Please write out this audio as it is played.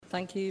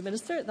Thank you,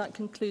 Minister. That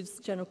concludes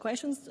general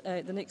questions.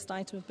 The next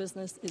item of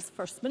business is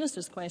First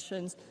Minister's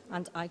questions,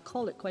 and I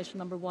call it question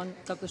number 1.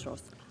 Douglas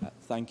Ross.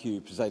 Thank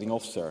you, Presiding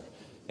Officer.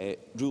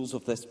 Rules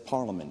of this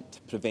Parliament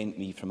prevent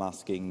me from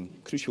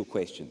asking crucial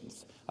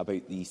questions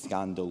about the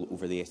scandal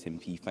over the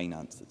SNP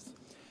finances.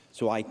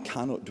 So I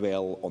cannot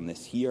dwell on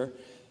this here,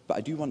 but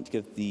I do want to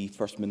give the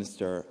First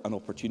Minister an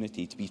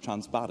opportunity to be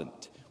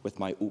transparent with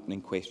my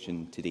opening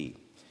question today.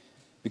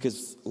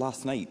 Because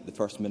last night the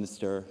First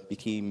Minister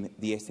became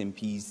the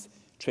SNP's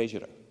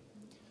Treasurer.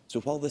 So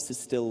while this is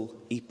still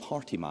a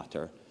party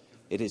matter,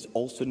 it is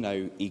also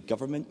now a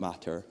government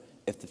matter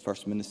if the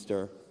First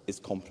Minister is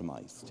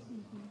compromised.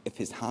 If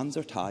his hands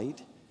are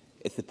tied,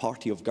 if the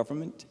party of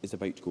government is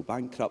about to go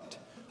bankrupt,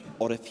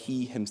 or if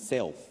he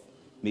himself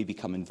may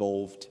become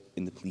involved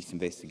in the police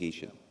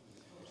investigation.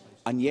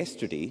 And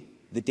yesterday,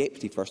 the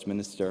Deputy First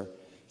Minister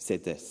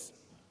said this: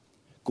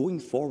 going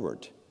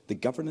forward, the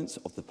governance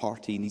of the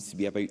party needs to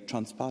be about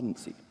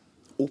transparency,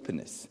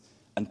 openness,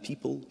 and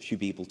people should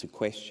be able to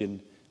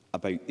question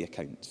about the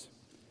accounts.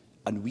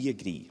 And we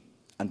agree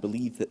and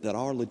believe that there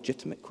are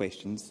legitimate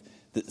questions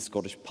that the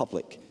Scottish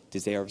public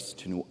deserves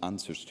to know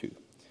answers to.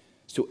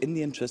 So in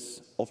the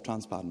interests of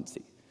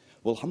transparency,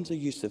 will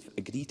Humza Yousaf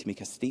agree to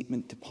make a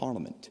statement to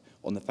Parliament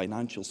on the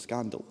financial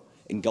scandal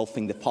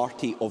engulfing the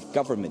party of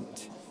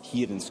government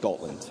here in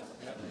Scotland?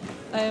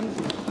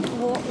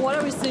 What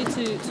I would say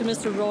to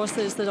Mr Ross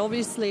is that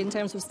obviously in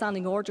terms of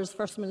standing orders,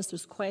 First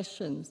Minister's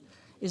questions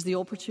is the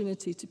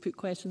opportunity to put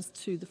questions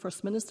to the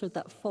First Minister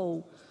that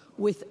fall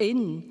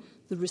within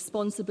the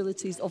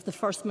responsibilities of the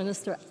First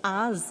Minister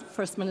as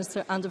First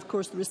Minister and of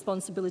course the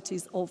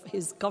responsibilities of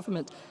his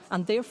government.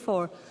 And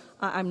therefore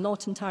I'm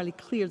not entirely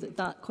clear that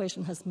that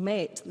question has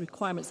met the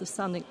requirements of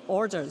standing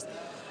orders.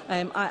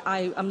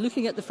 I am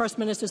looking at the First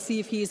Minister to see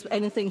if he has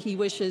anything he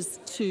wishes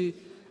to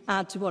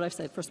add to what I've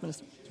said. First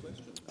Minister.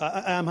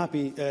 I am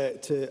happy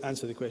to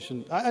answer the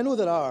question. I know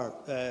there are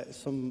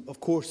some, of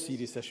course,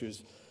 serious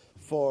issues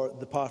for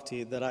the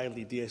party that I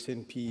lead, the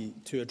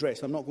SNP, to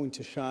address. I'm not going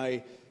to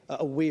shy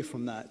away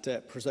from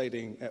that,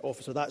 Presiding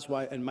Officer. That's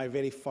why in my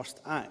very first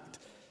act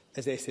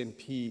as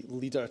SNP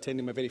leader,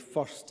 attending my very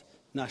first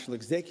National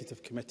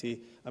Executive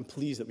Committee, I'm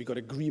pleased that we got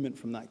agreement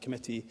from that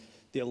committee,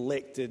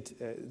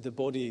 the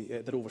body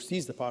that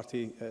oversees the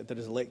party that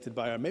is elected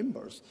by our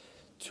members,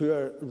 to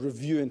a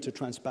review into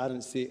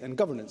transparency and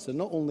governance, and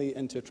not only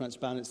into a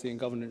transparency and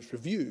governance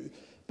review,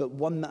 but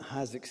one that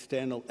has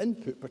external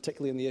input,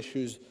 particularly in the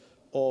issues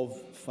of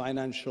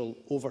financial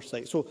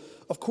oversight. So,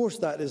 of course,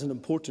 that is an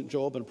important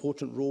job, an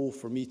important role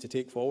for me to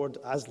take forward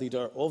as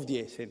leader of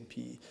the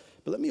SNP.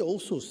 But let me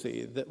also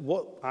say that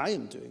what I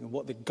am doing and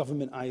what the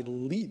government I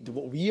lead,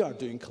 what we are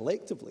doing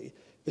collectively,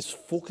 is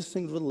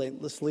focusing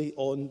relentlessly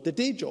on the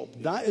day job.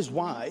 That is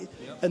why,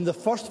 in the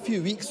first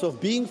few weeks of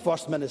being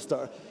First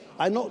Minister,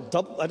 I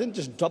didn't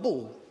just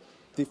double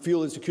the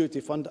Fuel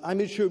Insecurity Fund, I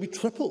made sure we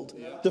tripled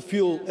the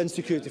Fuel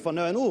Insecurity Fund.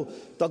 Now, I know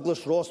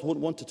Douglas Ross won't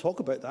want to talk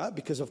about that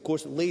because, of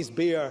course, it lays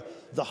bare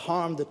the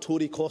harm the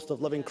Tory cost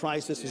of living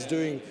crisis is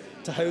doing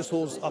to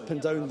households up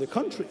and down the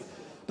country.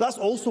 But that's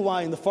also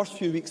why, in the first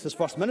few weeks as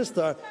First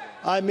Minister,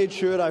 I made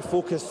sure I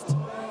focused.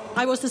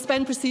 I will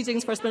suspend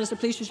proceedings. First Minister,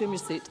 please resume your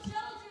seat.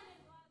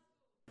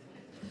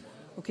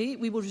 Okay,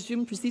 we will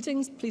resume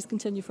proceedings. Please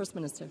continue, First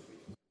Minister.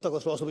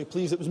 Douglas Ross will be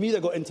pleased. It was me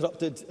that got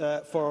interrupted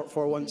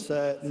for once,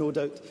 no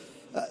doubt.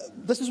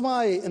 This is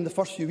why, in the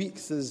first few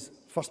weeks as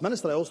First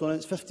Minister, I also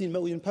announced £15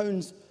 million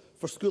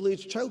for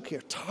school-aged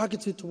childcare,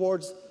 targeted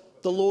towards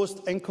the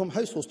lowest income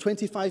households,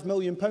 £25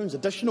 million,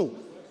 additional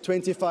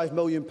 £25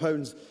 million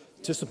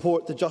to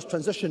support the just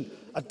transition,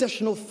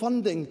 additional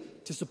funding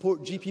to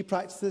support GP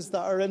practices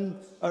that are in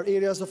our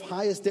areas of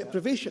highest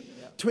deprivation,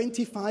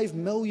 £25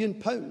 million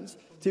to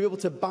be able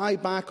to buy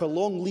back or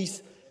long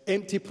lease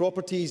empty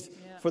properties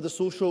for the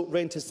social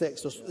rented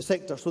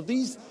sector. So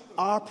these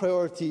are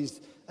priorities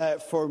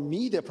for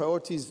me, they're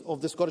priorities of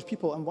the Scottish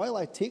people. And while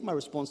I take my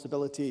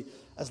responsibility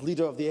as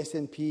leader of the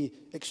SNP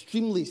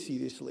extremely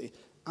seriously,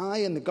 I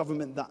and the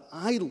government that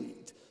I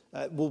lead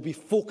will be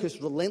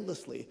focused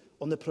relentlessly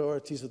on the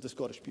priorities of the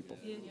Scottish people.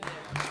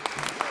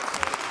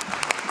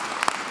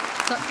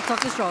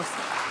 Douglas Ross.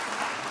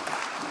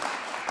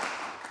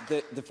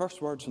 The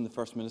first words from the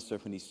First Minister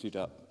when he stood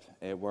up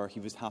were he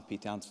was happy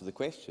to answer the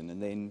question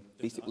and then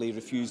basically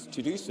refused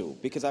to do so,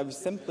 because I was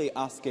simply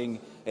asking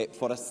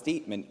for a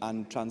statement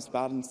and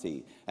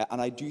transparency,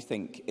 and I do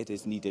think it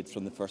is needed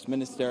from the First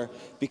Minister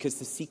because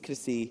the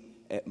secrecy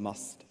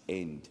must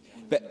end.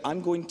 But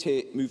I'm going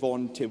to move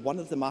on to one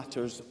of the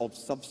matters of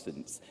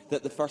substance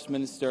that the First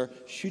Minister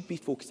should be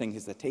focusing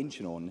his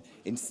attention on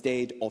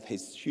instead of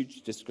his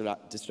huge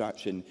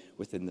distraction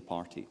within the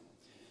party.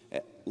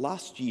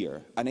 Last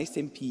year, an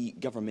SNP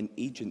government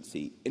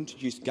agency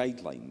introduced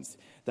guidelines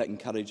that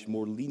encourage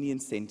more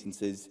lenient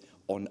sentences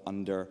on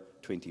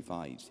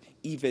under-25s,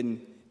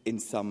 even in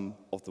some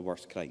of the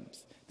worst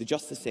crimes. The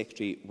Justice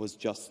Secretary was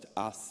just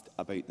asked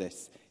about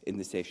this in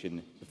the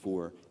session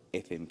before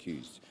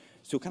FMQs.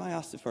 So can I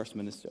ask the First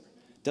Minister,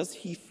 does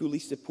he fully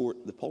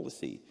support the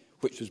policy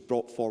which was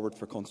brought forward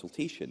for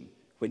consultation,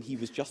 when he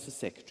was Justice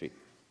Secretary.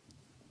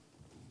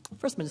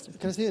 First Minister.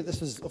 Can I say that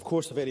this is, of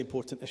course, a very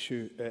important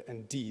issue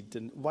indeed.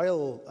 And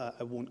while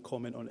I won't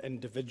comment on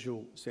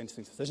individual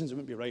sentencing decisions, it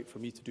wouldn't be right for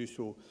me to do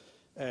so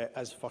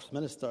as First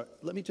Minister.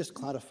 Let me just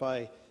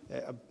clarify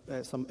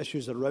some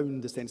issues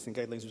around the sentencing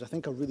guidelines, which I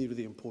think are really,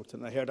 really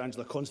important. I heard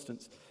Angela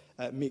Constance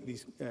make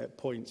these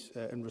points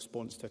in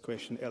response to a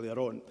question earlier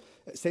on.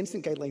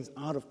 Sentencing guidelines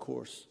are, of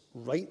course,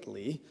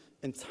 rightly,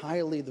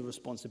 entirely the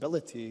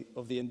responsibility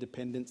of the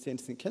Independent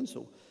Sentencing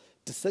Council.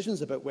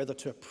 Decisions about whether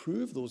to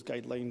approve those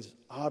guidelines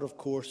are, of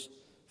course,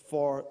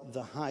 for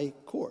the High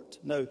Court.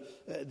 Now,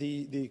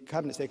 the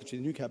Cabinet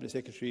Secretary, the new Cabinet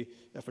Secretary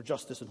for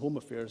Justice and Home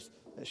Affairs,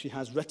 she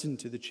has written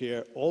to the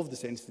Chair of the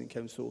Sentencing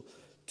Council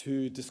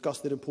to discuss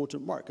their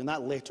important work, and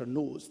that letter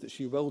knows that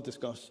she will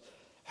discuss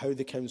how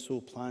the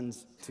Council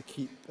plans to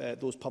keep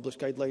those published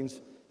guidelines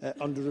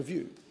under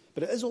review.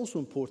 But it is also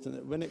important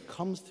that when it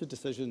comes to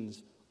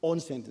decisions on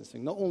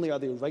sentencing, not only are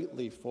they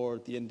rightly for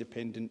the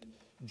independent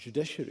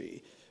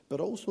judiciary, but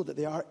also that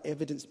they are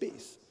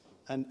evidence-based.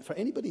 And for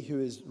anybody who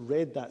has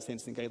read that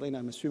sentencing guideline,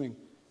 I'm assuming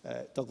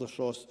Douglas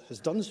Ross has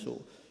done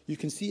so, you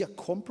can see a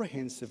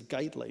comprehensive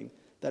guideline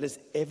that is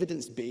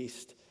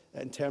evidence-based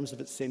in terms of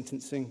its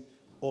sentencing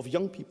of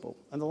young people.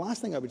 And the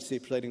last thing I would say,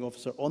 Presiding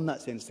Officer, on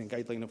that sentencing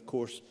guideline, of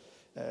course,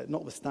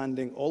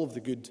 notwithstanding all of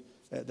the good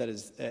that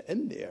is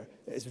in there,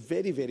 it is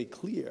very, very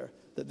clear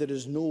that there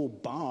is no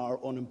bar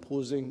on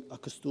imposing a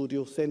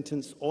custodial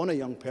sentence on a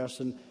young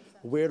person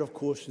where, of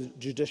course, the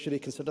judiciary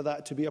consider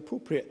that to be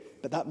appropriate.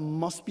 But that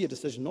must be a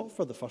decision not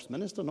for the First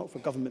Minister, not for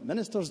government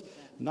ministers,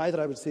 neither,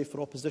 I would say,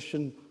 for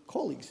opposition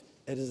colleagues.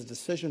 It is a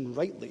decision,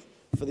 rightly,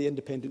 for the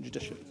independent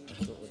judiciary.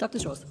 Dr.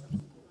 Ross.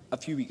 A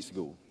few weeks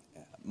ago,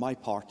 my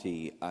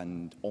party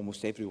and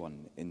almost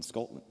everyone in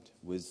Scotland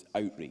was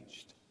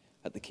outraged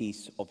at the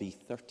case of a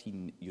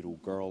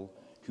 13-year-old girl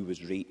who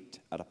was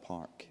raped at a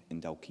park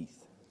in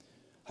Dalkeith.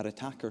 Her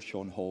attacker,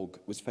 Sean Hogg,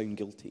 was found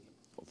guilty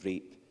of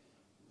rape,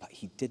 but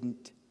he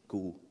didn't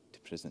go to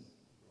prison.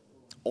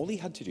 All he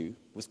had to do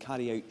was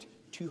carry out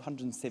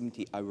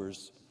 270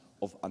 hours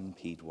of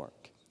unpaid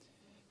work.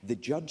 The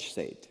judge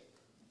said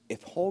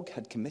if Hogg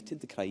had committed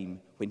the crime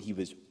when he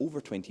was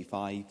over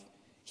 25,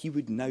 he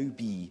would now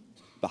be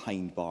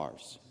behind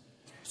bars.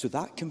 So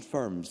that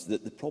confirms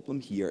that the problem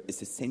here is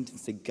the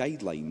sentencing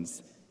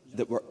guidelines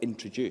that were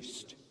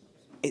introduced.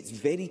 It's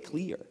very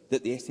clear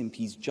that the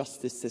SNP's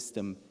justice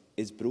system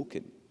is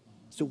broken.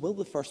 So will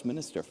the First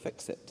Minister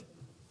fix it?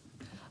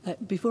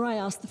 Before I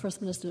ask the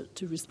First Minister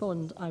to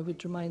respond, I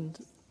would remind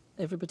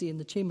everybody in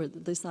the chamber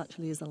that this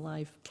actually is a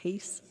live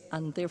case,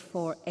 and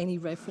therefore any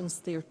reference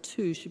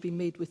thereto should be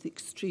made with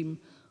extreme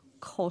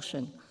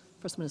caution.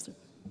 First Minister.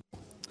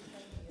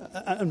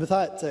 And with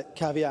that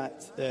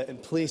caveat in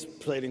place,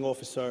 Presiding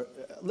Officer,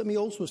 let me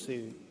also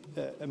say,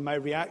 in my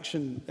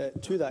reaction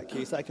to that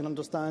case, I can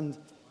understand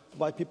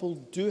why people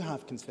do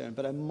have concern,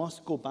 but I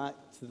must go back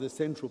to the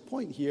central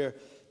point here,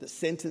 that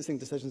sentencing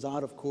decisions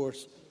are, of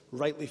course,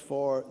 rightly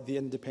for the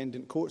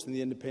independent courts and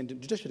the independent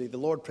judiciary. The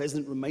Lord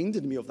President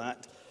reminded me of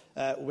that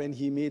when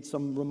he made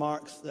some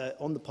remarks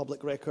on the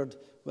public record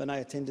when I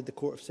attended the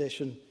Court of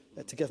Session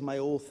to give my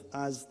oath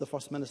as the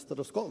First Minister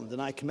of Scotland. And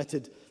I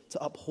committed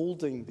to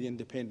upholding the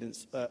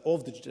independence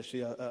of the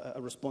judiciary, a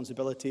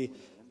responsibility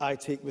I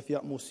take with the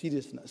utmost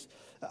seriousness.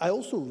 I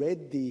also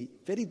read the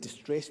very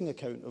distressing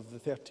account of the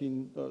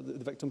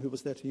victim who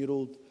was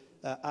 13-year-old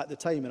at the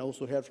time, and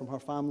also heard from her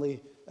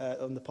family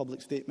on the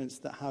public statements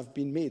that have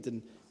been made.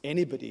 And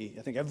anybody,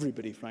 I think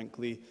everybody,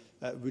 frankly,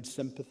 would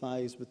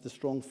sympathise with the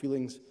strong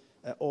feelings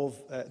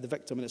of the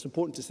victim. And it's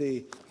important to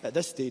say at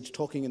this stage,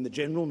 talking in the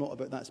general, not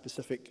about that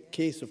specific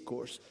case, of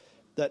course,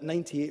 that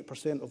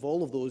 98% of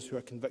all of those who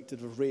are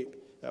convicted of rape,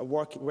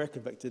 were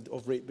convicted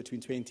of rape between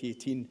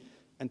 2018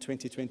 and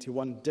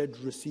 2021 did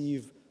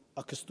receive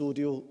a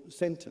custodial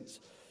sentence.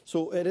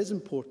 So it is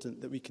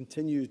important that we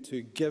continue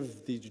to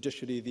give the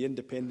judiciary the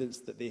independence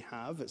that they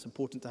have. It's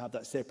important to have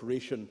that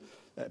separation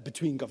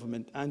between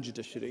government and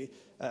judiciary.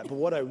 But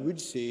what I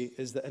would say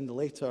is that in the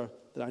letter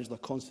that Angela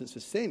Constance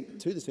has sent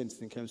to the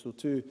Sentencing Council,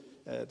 to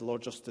the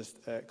Lord Justice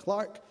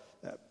Clark,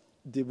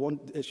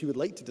 she would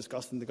like to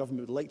discuss, and the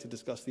government would like to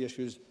discuss, the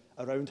issues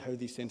around how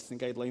these sentencing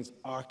guidelines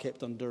are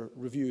kept under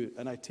review.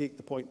 And I take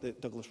the point that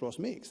Douglas Ross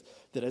makes.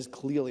 There is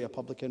clearly a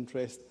public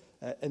interest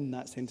in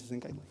that sentencing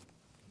guideline.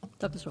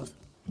 Douglas Ross.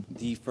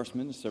 The First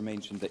Minister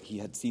mentioned that he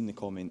had seen the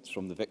comments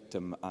from the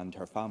victim and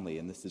her family,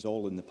 and this is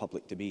all in the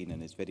public domain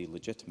and is very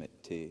legitimate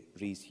to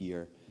raise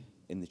here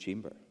in the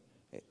chamber.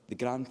 The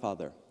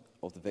grandfather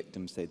of the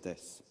victim said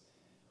this: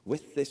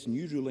 with this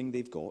new ruling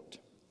they've got,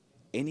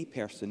 any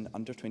person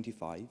under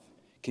 25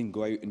 can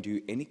go out and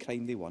do any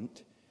crime they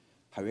want,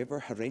 however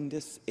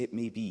horrendous it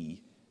may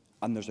be,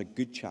 and there's a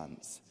good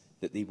chance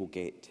that they will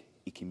get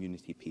a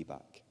community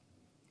payback.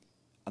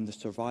 And the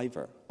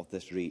survivor of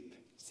this rape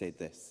said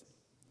this: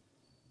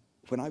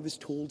 when I was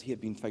told he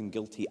had been found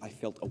guilty, I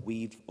felt a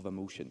wave of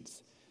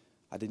emotions.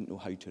 I didn't know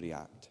how to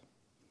react.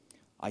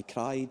 I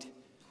cried.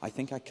 I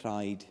think I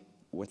cried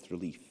with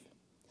relief.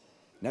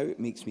 Now it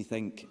makes me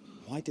think,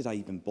 why did I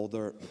even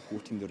bother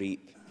reporting the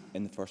rape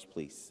in the first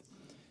place.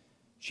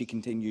 She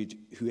continued,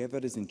 "Whoever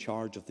is in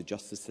charge of the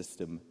justice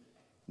system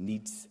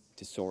needs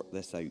to sort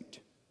this out.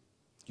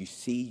 You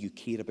say you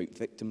care about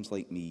victims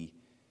like me,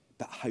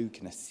 but how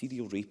can a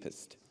serial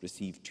rapist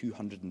receive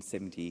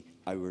 270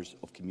 hours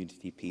of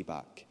community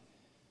payback?"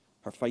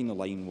 Her final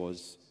line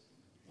was,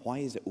 "Why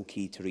is it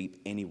okay to rape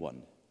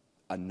anyone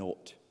and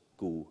not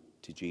go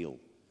to jail?"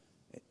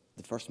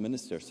 The First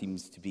Minister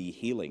seems to be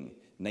hailing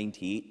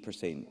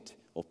 98%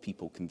 of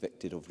people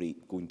convicted of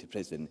rape going to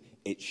prison.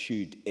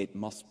 It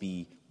must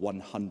be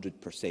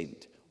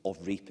 100% of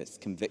rapists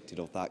convicted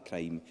of that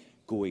crime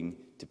going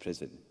to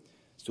prison.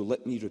 So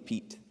let me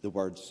repeat the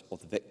words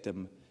of the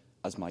victim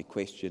as my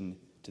question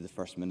to the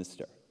First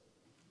Minister.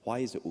 Why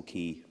is it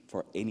okay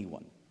for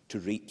anyone to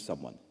rape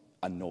someone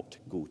and not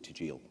go to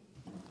jail?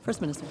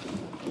 First Minister.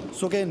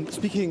 So again,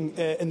 speaking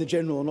in the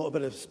general, not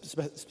about a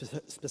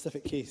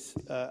specific case,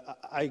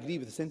 I agree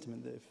with the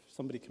sentiment that if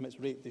somebody commits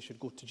rape, they should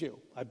go to jail.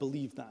 I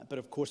believe that. But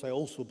of course, I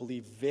also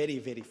believe very,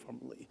 very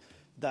firmly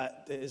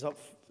that it is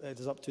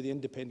up to the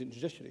independent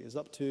judiciary, it is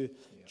up to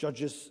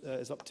judges,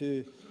 it is up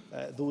to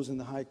those in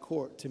the High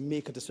Court to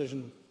make a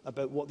decision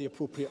about what the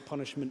appropriate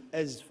punishment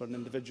is for an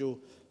individual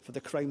for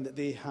the crime that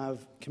they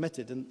have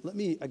committed. And let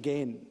me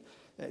again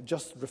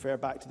just refer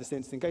back to the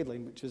sentencing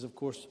guideline, which is, of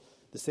course,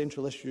 the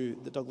central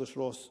issue that Douglas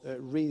Ross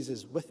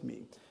raises with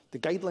me. The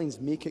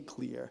guidelines make it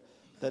clear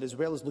that, as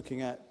well as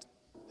looking at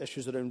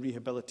issues around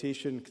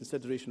rehabilitation,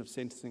 consideration of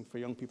sentencing for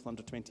young people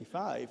under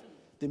 25,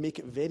 they make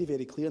it very,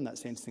 very clear in that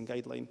sentencing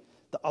guideline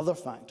that other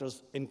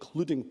factors,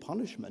 including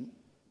punishment,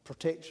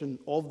 protection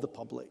of the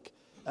public,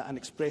 and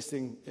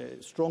expressing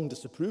strong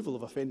disapproval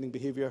of offending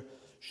behaviour,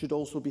 should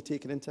also be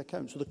taken into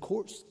account. So the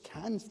courts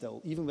can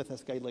still, even with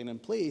this guideline in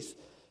place,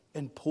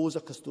 impose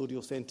a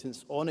custodial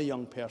sentence on a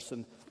young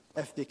person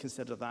if they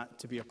consider that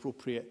to be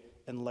appropriate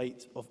in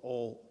light of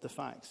all the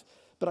facts.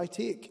 But I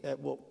take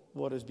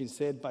what has been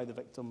said by the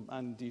victim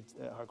and indeed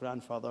her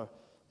grandfather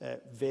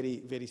very,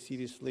 very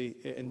seriously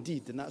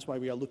indeed. And that's why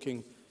we are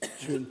looking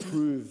to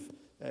improve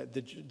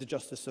the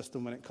justice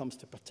system when it comes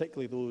to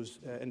particularly those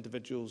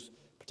individuals,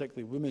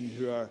 particularly women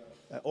who are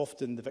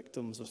often the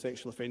victims of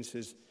sexual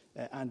offences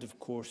and, of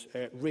course,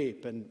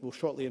 rape. And we'll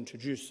shortly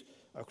introduce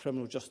our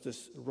criminal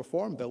justice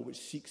reform bill, which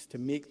seeks to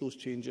make those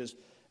changes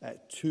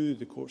to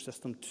the court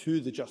system, to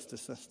the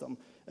justice system,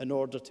 in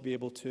order to be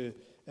able to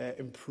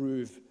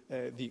improve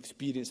the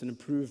experience and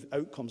improve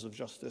outcomes of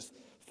justice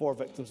for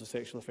victims of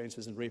sexual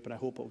offences and rape. And I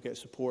hope it will get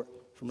support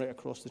from right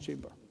across the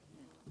chamber.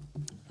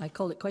 I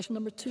call it question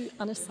number 2,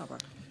 Anas Sarwar.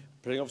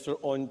 Presiding Officer,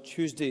 on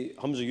Tuesday,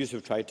 Humza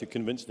Yousaf tried to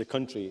convince the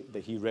country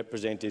that he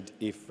represented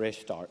a fresh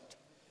start.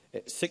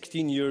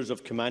 16 years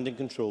of command and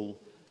control,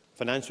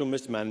 financial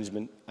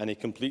mismanagement and a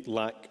complete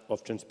lack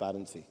of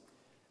transparency.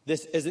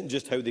 This isn't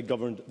just how they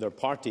governed their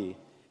party,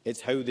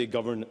 it's how they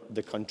govern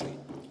the country.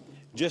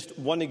 Just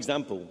one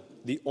example,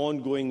 the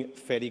ongoing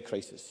ferry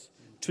crisis.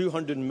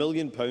 £200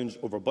 million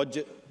over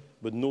budget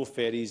with no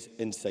ferries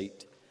in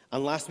sight.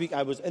 And last week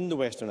I was in the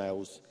Western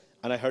Isles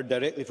and I heard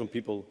directly from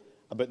people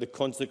about the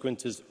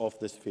consequences of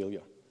this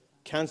failure.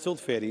 Cancelled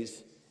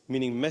ferries,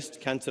 meaning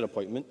missed cancer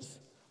appointments,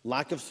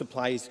 lack of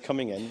supplies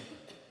coming in,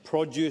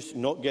 produce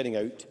not getting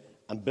out,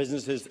 and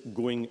businesses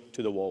going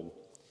to the wall.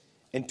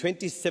 In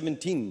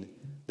 2017,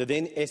 the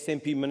then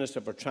SNP Minister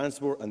for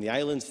Transport and the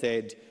island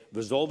said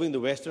resolving the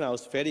Western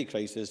Isles ferry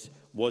crisis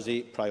was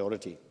a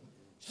priority.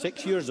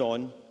 6 years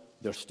on,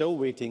 they're still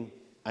waiting,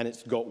 and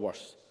it's got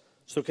worse.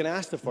 So can I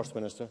ask the First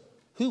Minister,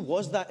 who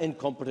was that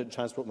incompetent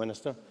Transport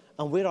Minister,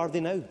 and where are they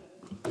now?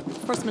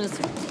 First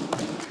Minister.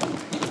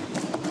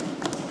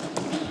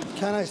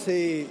 Can I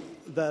say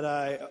that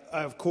I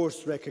of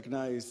course,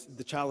 recognise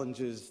the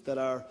challenges that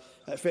our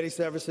ferry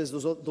services,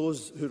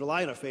 those who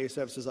rely on our ferry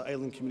services, our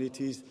island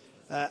communities,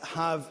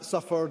 have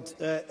suffered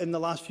in the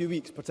last few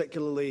weeks,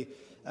 particularly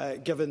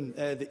given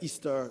the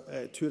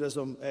Easter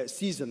tourism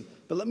season.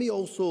 But let me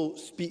also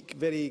speak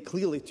very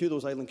clearly to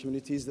those island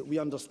communities that we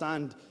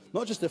understand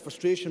not just their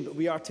frustration, but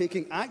we are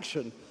taking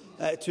action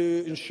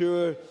to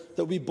ensure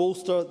that we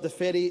bolster the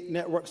ferry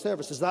network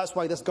services. That's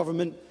why this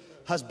government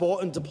has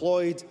bought and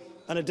deployed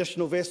an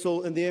additional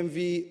vessel in the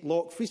MV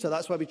Loch Freesa.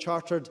 That's why we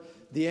chartered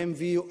the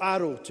MV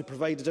Arrow to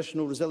provide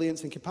additional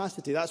resilience and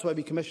capacity. That's why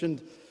we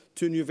commissioned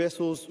 2 new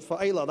vessels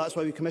for Isla. That's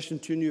why we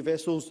commissioned 2 new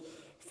vessels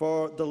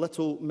for the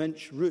Little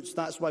Minch routes.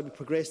 That's why we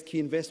progressed key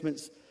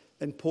investments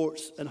in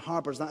ports and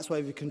harbours. That's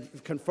why we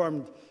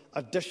confirmed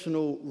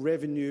additional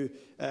revenue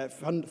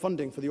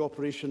funding for the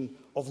operation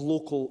of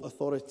local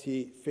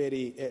authority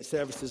ferry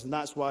services. And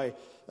that's why,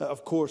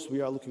 of course,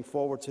 we are looking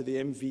forward to the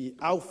MV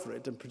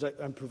Alfred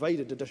and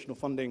provided additional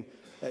funding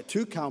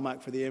to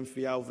CalMac for the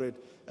MV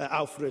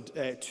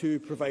Alfred to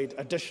provide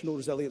additional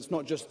resilience,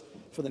 not just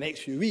for the next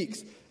few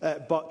weeks,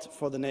 but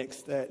for the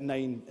next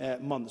 9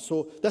 months.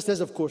 So this is,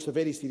 of course, a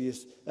very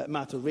serious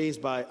matter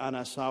raised by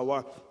Anas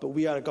Sarwar, but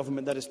we are a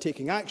government that is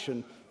taking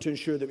action to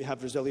ensure that we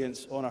have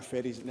resilience on our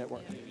ferries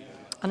network.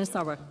 Anas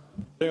Sarwar.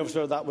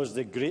 Officer, that was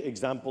the great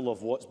example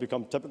of what's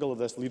become typical of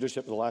this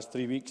leadership in the last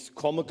 3 weeks.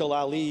 Comical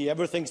Ali,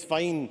 everything's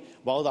fine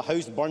while the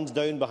house burns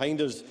down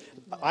behind us.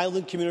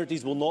 Island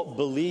communities will not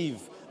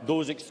believe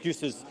those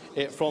excuses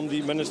from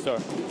the Minister.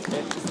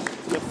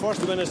 The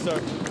First Minister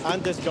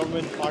and this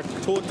government are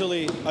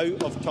totally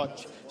out of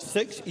touch.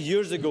 6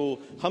 years ago,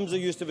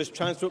 Humza Yousaf, as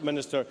Transport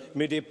Minister,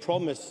 made a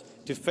promise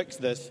to fix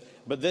this,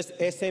 but this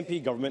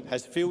SNP government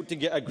has failed to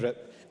get a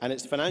grip, and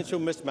its financial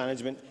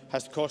mismanagement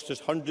has cost us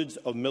hundreds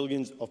of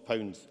millions of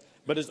pounds.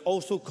 But it has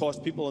also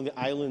cost people on the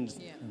islands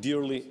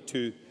dearly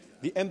too.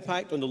 The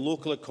impact on the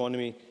local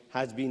economy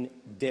has been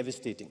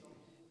devastating.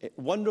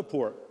 One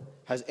report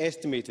has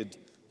estimated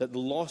that the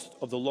loss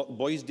of the Loch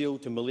Boysdale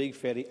to Mallaig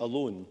ferry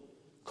alone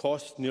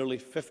costs nearly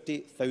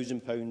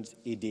 £50,000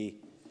 a day.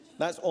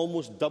 That's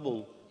almost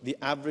double the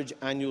average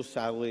annual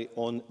salary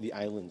on the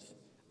islands.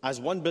 As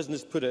one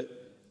business put it,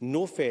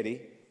 no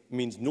ferry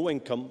means no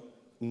income,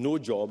 no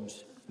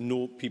jobs,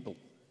 no people.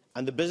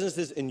 And the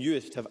businesses in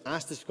Uist have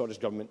asked the Scottish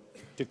Government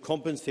to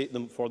compensate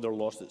them for their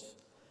losses.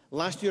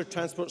 Last year,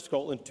 Transport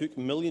Scotland took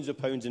millions of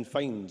pounds in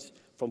fines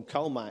from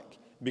CalMac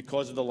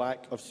because of the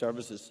lack of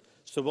services.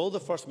 So will the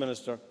First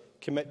Minister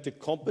commit to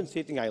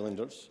compensating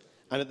islanders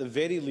and at the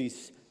very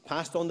least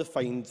passed on the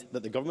fines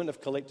that the government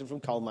have collected from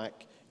CalMac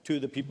to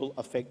the people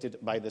affected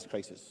by this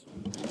crisis?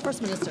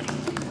 First Minister.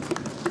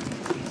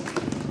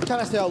 Can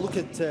I say I'll look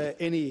at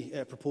any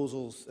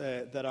proposals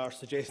that are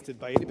suggested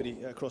by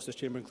anybody across this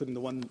chamber, including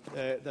the one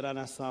that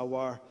Anna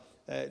Sawar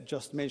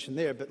just mentioned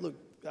there. But look,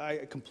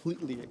 I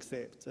completely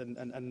accept and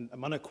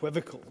am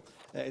unequivocal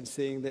in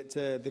saying that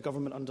the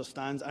government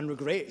understands and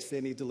regrets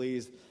any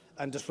delays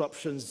and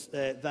disruptions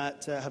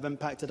that have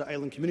impacted our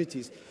island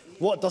communities.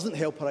 What doesn't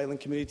help our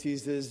island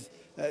communities is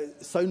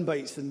sound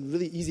bites, and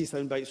really easy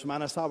sound bites from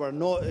Anna Sawar,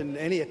 not in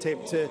any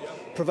attempt to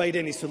provide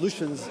any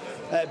solutions,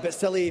 but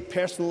silly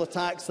personal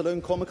attacks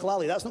around Comical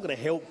Alley. That's not going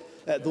to help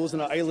those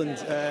in our island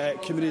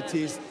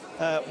communities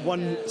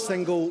one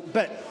single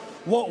bit.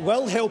 What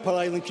will help our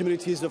island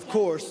communities, of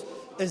course,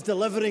 is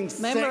delivering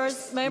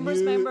six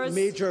new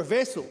major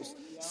vessels.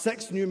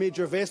 6 new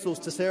major vessels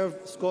to serve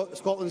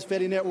Scotland's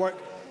ferry network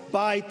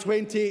by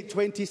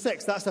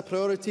 2026. That's a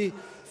priority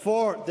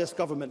for this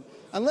government.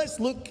 And let's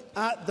look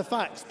at the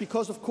facts,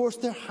 because, of course,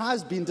 there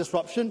has been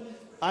disruption.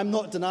 I'm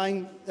not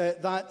denying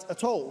that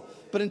at all.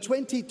 But in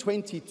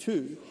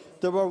 2022,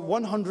 there were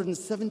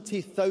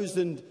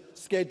 170,000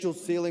 scheduled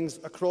sailings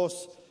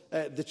across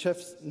the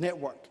Chief's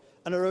network,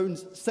 and around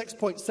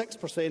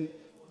 6.6%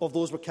 of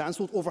those were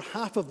cancelled. Over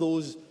half of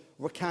those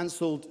were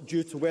cancelled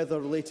due to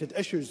weather-related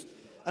issues,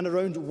 and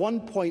around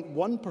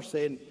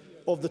 1.1%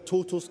 of the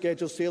total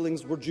scheduled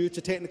sailings were due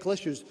to technical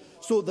issues.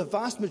 So the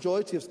vast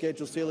majority of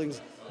scheduled sailings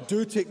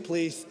do take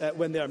place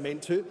when they are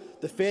meant to.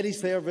 The ferry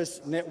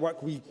service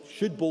network we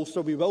should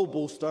bolster, we will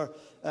bolster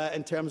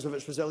in terms of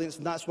its resilience,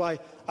 and that's why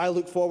I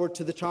look forward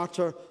to the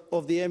charter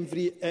of the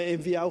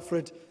MV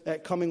Alfred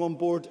coming on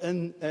board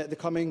in the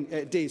coming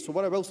days. So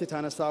what I will say to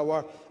Anna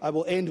Sawar, I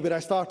will end where I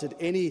started.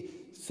 Any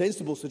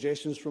sensible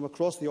suggestions from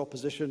across the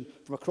opposition,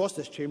 from across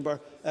this chamber,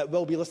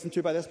 will be listened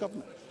to by this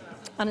government.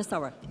 Anna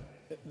Sawar.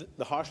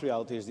 The harsh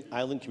reality is the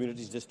island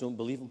communities just don't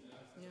believe them.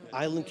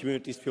 Island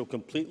communities feel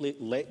completely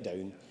let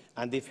down,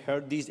 and they've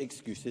heard these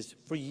excuses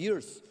for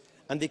years.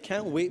 And they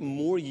can't wait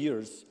more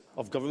years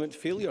of government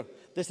failure.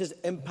 This is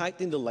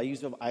impacting the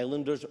lives of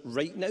islanders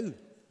right now.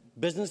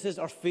 Businesses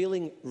are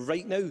failing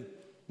right now.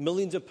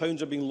 Millions of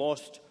pounds are being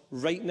lost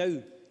right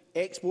now.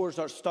 Exports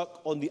are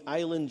stuck on the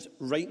islands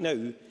right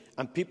now,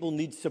 and people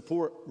need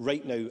support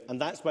right now. And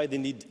that's why they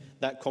need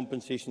that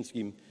compensation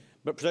scheme.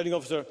 But, Presiding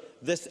Officer,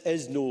 this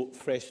is no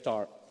fresh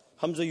start.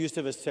 Humza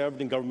Yousaf has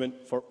served in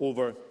government for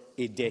over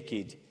a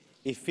decade.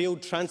 A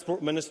failed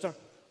Transport Minister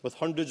with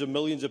hundreds of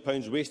millions of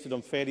pounds wasted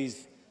on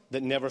ferries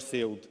that never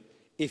sailed.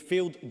 A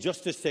failed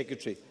Justice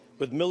Secretary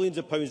with millions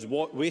of pounds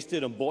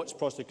wasted on botched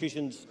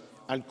prosecutions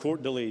and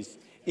court delays.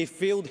 A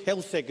failed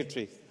Health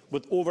Secretary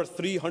with over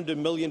 £300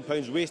 million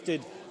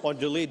wasted on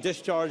delayed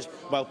discharge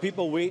while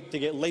people wait to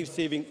get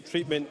life-saving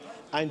treatment.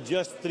 And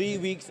just 3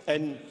 weeks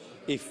in,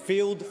 a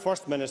failed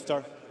First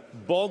Minister,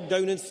 bogged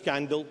down in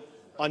scandal,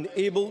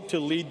 unable to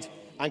lead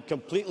and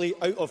completely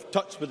out of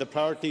touch with the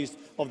priorities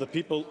of the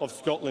people of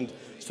Scotland.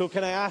 So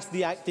can I ask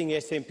the acting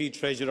SNP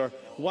Treasurer,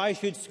 why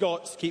should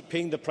Scots keep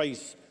paying the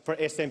price for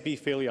SNP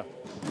failure?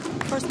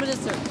 First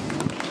Minister.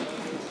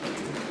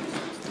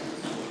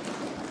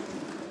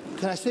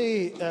 Can I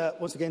say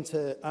once again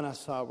to Anna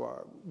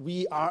Sawar,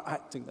 we are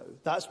acting now.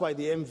 That's why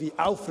the MV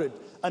Alfred,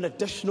 an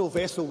additional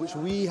vessel which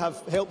we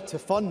have helped to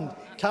fund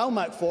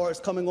CalMac for, is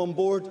coming on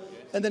board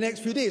in the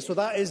next few days. So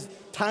that is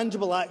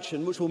tangible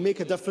action which will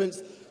make a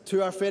difference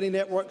to our ferry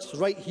networks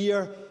right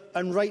here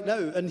and right now.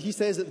 And he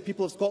says that the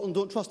people of Scotland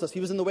don't trust us. He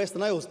was in the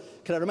Western Isles.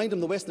 Can I remind him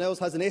the Western Isles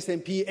has an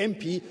SNP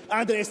MP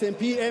and an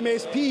SNP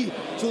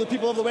MSP? So the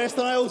people of the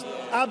Western Isles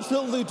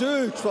absolutely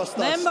do trust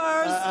us.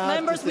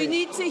 Members, we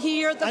need to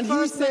hear the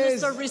First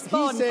Minister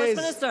respond. First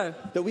Minister.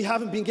 That we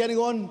haven't been getting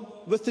on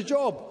with the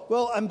job.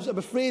 Well, I'm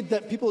afraid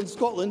that people in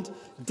Scotland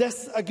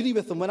disagree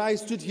with him. When I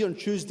stood here on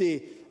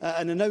Tuesday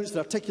and announced and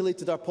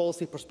articulated our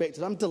policy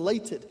perspective, I'm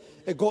delighted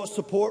it got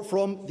support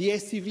from the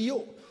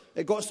SCVO.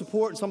 It got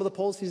support in some of the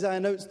policies I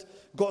announced,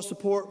 got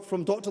support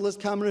from Dr Liz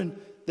Cameron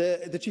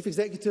the Chief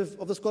Executive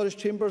of the Scottish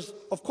Chambers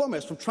of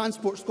Commerce, from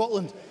Transport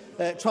Scotland,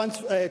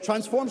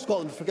 Transform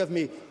Scotland, forgive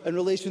me, in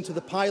relation to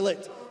the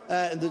pilot,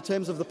 in the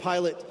terms of the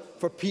pilot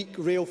for peak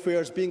rail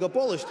fares being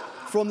abolished,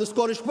 from the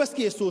Scottish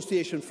Whisky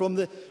Association, from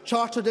the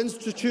Chartered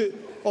Institute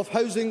of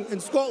Housing in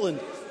Scotland,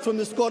 from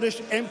the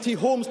Scottish Empty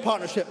Homes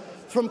Partnership,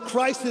 from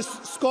Crisis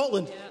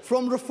Scotland,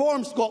 from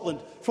Reform Scotland,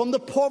 from the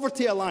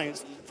Poverty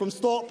Alliance, from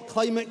Stop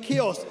Climate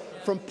Chaos,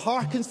 from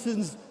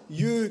Parkinson's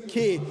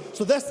UK.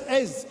 So this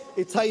is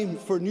a time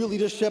for new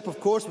leadership, of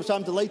course, which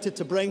I'm delighted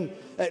to bring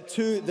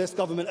to this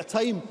government, a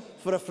time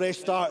for a fresh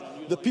start.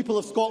 The people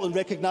of Scotland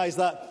recognise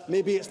that.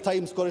 Maybe it's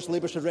time Scottish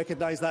Labour should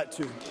recognise that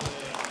too.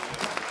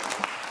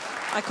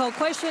 I call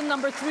question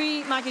number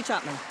 3, Maggie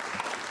Chapman.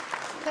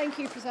 Thank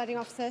you, Presiding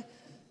Officer.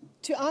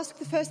 To ask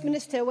the First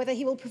Minister whether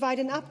he will provide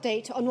an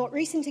update on what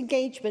recent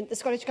engagement the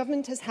Scottish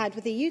Government has had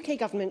with the UK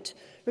Government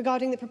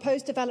regarding the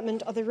proposed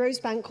development of the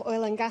Rosebank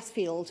oil and gas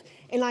field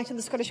in light of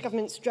the Scottish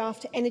Government's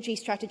draft energy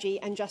strategy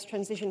and just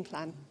transition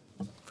plan.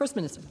 First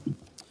Minister.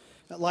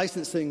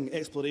 Licensing,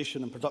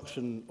 exploration and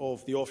production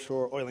of the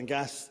offshore oil and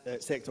gas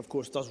sector, of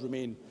course, does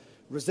remain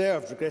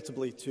reserved,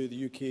 regrettably, to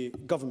the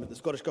UK Government. The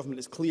Scottish Government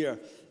is clear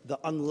that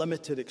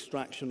unlimited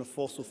extraction of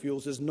fossil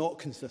fuels is not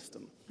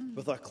consistent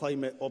with our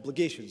climate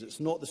obligations. It's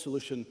not the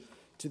solution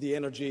to the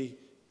energy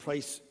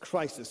price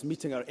crisis,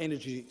 meeting our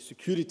energy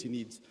security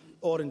needs,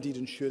 or indeed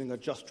ensuring a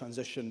just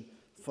transition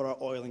for our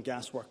oil and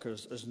gas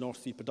workers as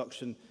North Sea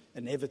production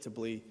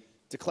inevitably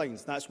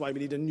declines. That's why we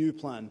need a new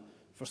plan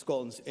for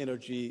Scotland's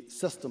energy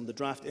system. The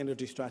draft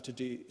energy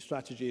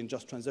strategy and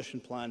just transition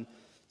plan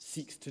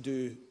seeks to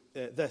do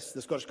this.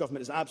 The Scottish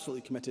Government is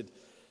absolutely committed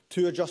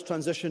to a just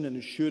transition and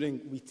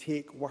ensuring we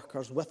take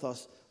workers with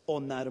us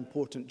on that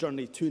important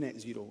journey to net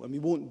zero. And we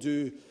won't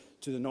do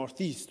to the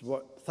North East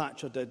what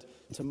Thatcher did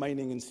to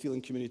mining and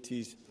steeling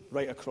communities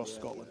right across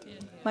Scotland.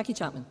 Maggie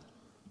Chapman.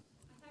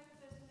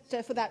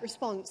 For that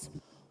response.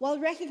 While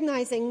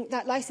recognising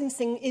that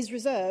licensing is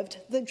reserved,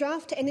 the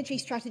draft energy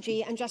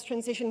strategy and just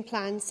transition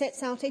plan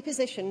sets out a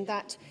position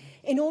that,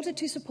 in order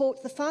to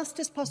support the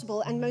fastest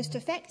possible and most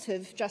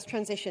effective just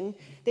transition,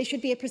 there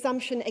should be a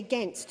presumption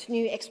against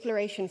new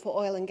exploration for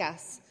oil and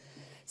gas.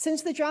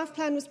 Since the draft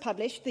plan was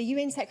published, the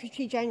UN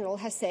Secretary-General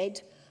has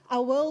said,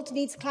 "Our world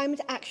needs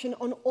climate action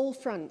on all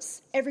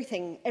fronts,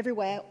 everything,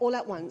 everywhere, all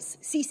at once,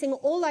 ceasing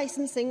all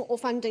licensing or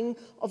funding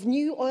of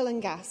new oil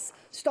and gas,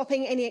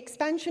 stopping any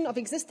expansion of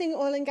existing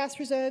oil and gas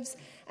reserves,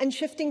 and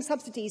shifting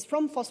subsidies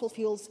from fossil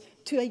fuels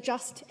to a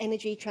just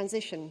energy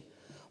transition."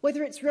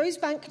 Whether it's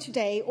Rosebank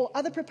today or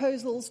other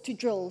proposals to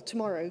drill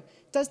tomorrow,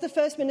 does the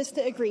First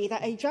Minister agree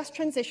that a just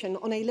transition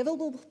on a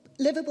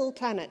livable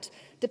planet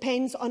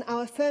depends on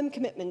our firm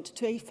commitment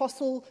to a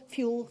fossil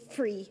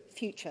fuel-free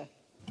future?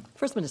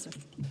 First Minister.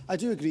 I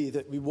do agree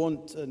that we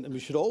want, and we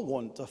should all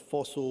want, a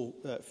fossil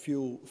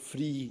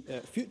fuel-free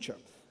future.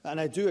 And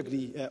I do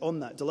agree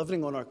on that.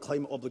 Delivering on our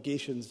climate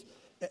obligations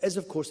is,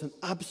 of course, an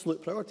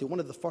absolute priority. One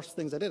of the first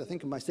things I did, I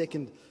think in my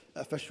second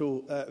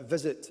official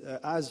visit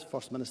as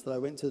First Minister, I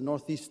went to the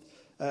North East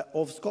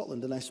of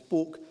Scotland and I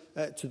spoke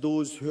to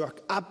those who are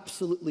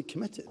absolutely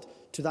committed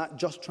to that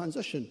just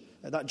transition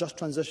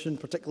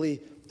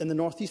particularly in the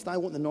North East. I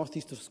want the North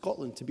East of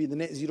Scotland to be the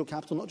net zero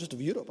capital, not just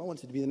of Europe, I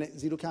want it to be the net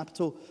zero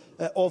capital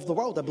of the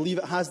world. I believe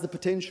it has the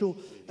potential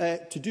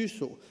to do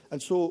so.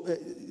 And so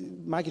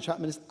Maggie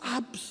Chapman is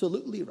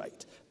absolutely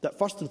right that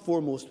first and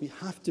foremost we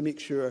have to make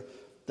sure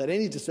that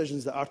any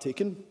decisions that are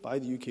taken by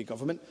the UK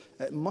Government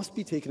must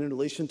be taken in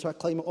relation to our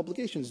climate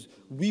obligations.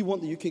 We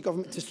want the UK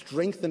Government to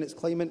strengthen its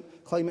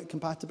climate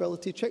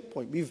compatibility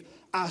checkpoint. We've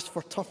asked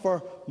for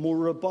tougher, more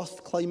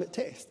robust climate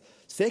tests.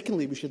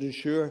 Secondly, we should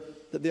ensure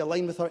that they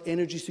align with our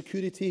energy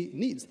security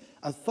needs.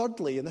 And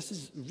thirdly, and this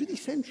is really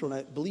central,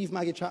 and I believe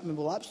Maggie Chapman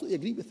will absolutely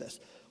agree with this,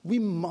 we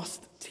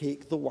must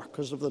take the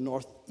workers of the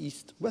North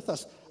East with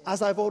us.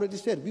 As I've already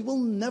said, we will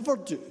never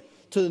do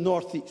to the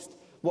North East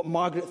what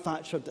Margaret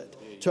Thatcher did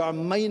to our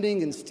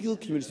mining and steel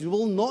communities. We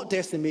will not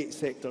decimate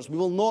sectors. We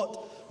will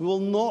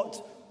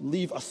not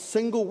leave a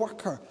single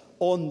worker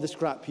on the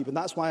scrap heap, and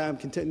that's why I will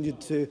continue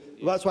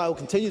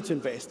to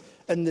invest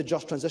in the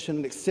just transition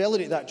and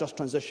accelerate that just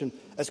transition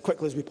as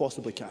quickly as we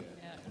possibly can.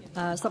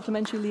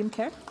 Supplementary, Liam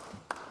Kerr.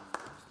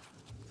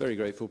 Very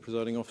grateful,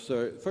 Presiding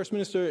Officer. First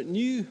Minister,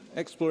 new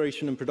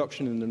exploration and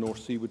production in the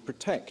North Sea would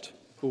protect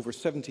over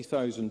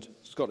 70,000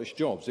 Scottish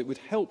jobs. It would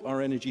help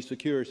our energy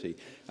security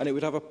and it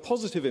would have a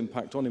positive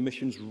impact on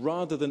emissions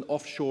rather than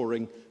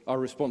offshoring our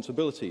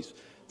responsibilities.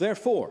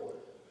 Therefore,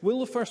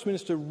 will the First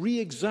Minister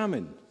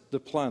re-examine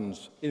the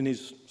plans in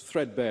his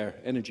threadbare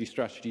energy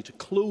strategy to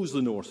close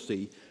the North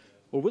Sea,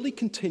 or will he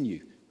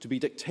continue to be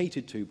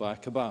dictated to by a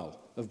cabal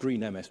of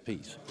green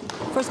MSPs?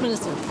 First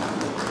Minister.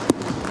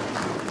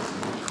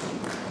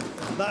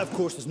 That, of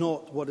course, is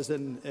not what is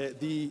in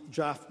the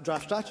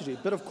draft strategy.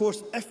 But, of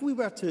course, if we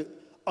were to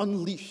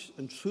unleash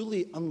and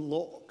truly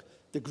unlock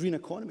the green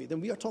economy, then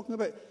we are talking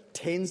about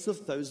tens of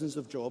thousands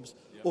of jobs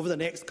over the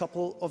next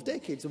couple of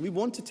decades. And we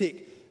want to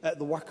take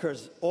the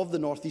workers of the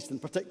North East in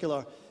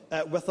particular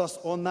with us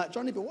on that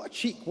journey. But what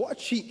a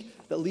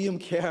cheek that Liam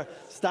Kerr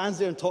stands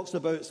there and talks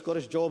about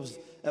Scottish jobs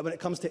when it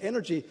comes to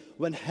energy,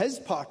 when his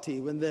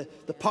party, when the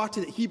party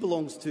that he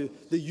belongs to,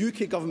 the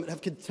UK government,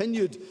 have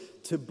continued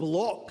to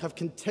block, have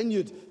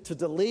continued to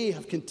delay,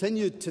 have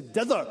continued to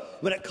dither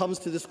when it comes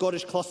to the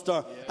Scottish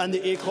cluster and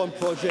the Acorn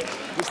project,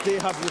 which they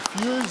have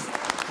refused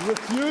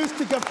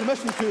to give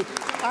permission to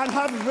and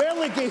have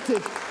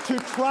relegated to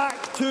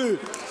track 2.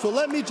 So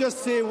let me just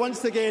say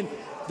once again,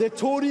 the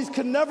Tories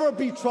can never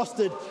be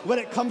trusted when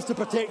it comes to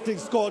protecting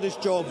Scottish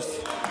jobs.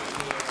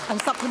 And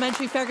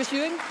supplementary, Fergus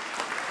Ewing.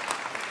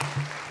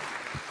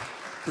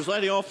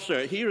 Presiding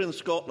officer, here in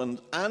Scotland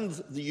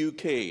and the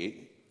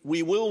UK,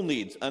 we will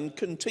need and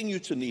continue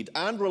to need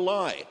and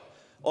rely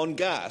on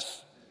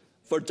gas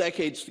for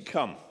decades to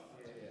come.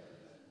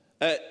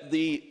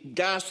 The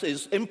gas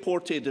is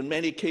imported in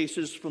many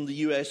cases from the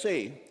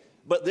USA,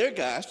 but their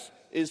gas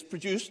is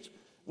produced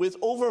with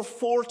over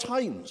 4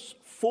 times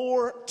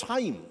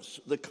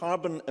the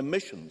carbon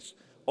emissions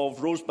of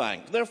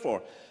Rosebank.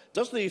 Therefore,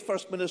 does the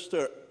First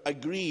Minister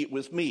agree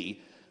with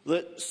me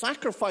that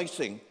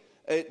sacrificing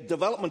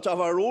development of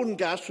our own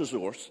gas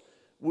resource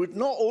would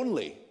not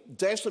only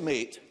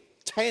decimate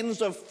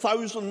tens of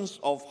thousands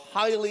of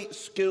highly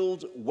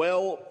skilled,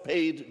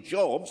 well-paid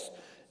jobs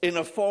in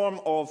a form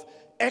of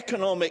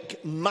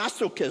economic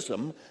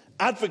masochism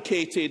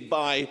advocated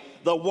by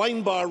the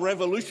wine bar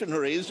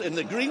revolutionaries in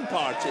the Green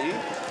Party,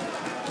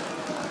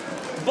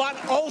 but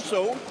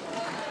also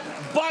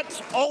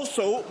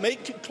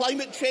make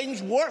climate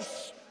change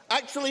worse,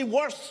 actually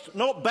worse,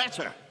 not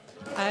better?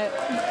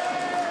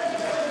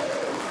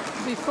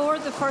 Before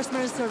the First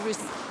Minister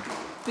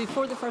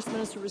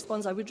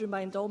responds, I would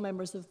remind all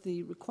members of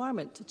the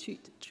requirement to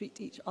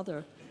treat each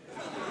other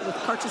with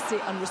courtesy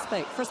and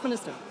respect. First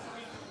Minister.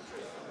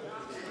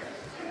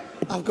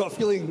 I've got a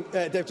feeling,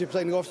 Deputy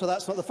Presiding Officer,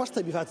 that's not the first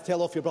time you've had to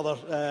tell off your brother,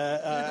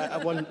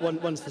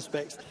 one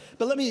suspects.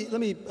 But let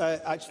me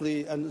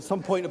actually, at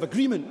some point of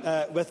agreement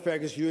with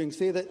Fergus Ewing,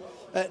 say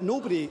that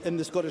nobody in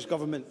the Scottish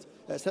Government,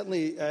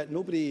 certainly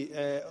nobody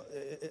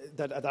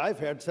that I've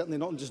heard, certainly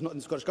not in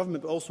the Scottish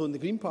Government, but also in the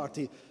Green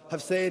Party,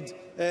 have said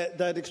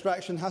that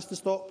extraction has to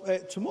stop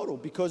tomorrow,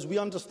 because we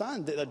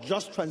understand that a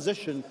just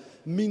transition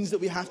means that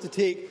we have to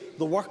take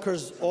the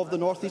workers of the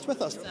North East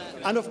with us.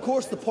 And of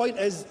course the point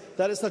is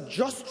that it's a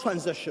just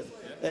transition.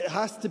 It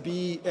has to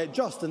be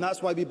just, and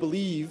that's why we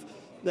believe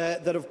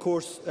that of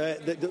course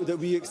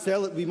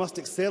that we must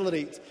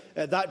accelerate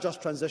that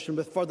just transition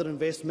with further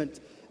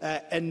investment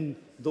in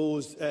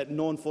those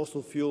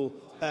non-fossil fuel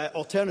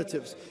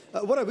alternatives.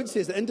 What I would say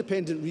is that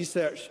independent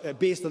research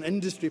based on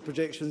industry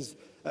projections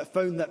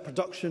found that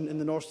production in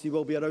the North Sea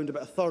will be around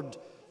about a third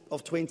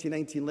of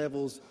 2019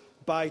 levels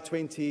by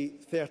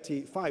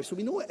 2035. So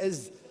we know it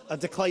is a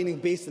declining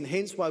basin,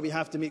 hence why we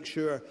have to make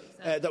sure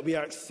that we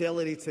are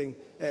accelerating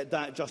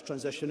that just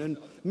transition. And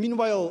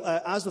meanwhile,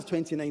 as of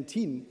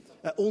 2019,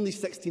 only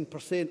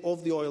 16%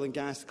 of the oil and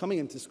gas coming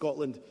into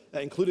Scotland,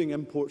 including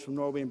imports from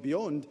Norway and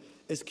beyond,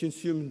 is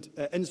consumed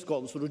in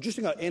Scotland. So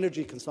reducing our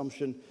energy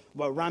consumption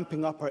while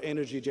ramping up our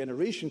energy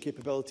generation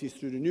capabilities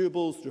through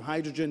renewables, through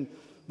hydrogen,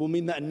 will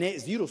mean that a net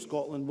zero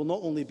Scotland will not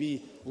only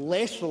be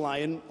less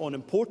reliant on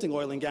importing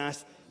oil and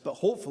gas, but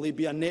hopefully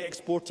be a net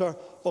exporter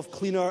of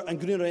cleaner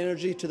and greener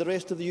energy to the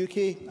rest of the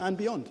UK and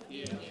beyond.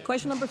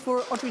 Question number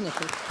 4, Audrey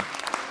Nicholl.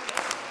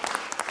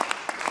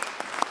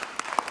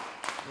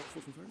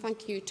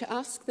 Thank you. To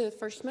ask the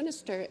First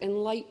Minister, in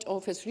light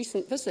of his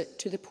recent visit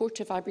to the Port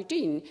of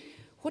Aberdeen,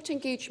 what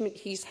engagement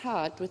he's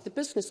had with the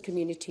business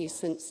community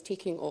since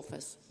taking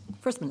office.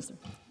 First Minister.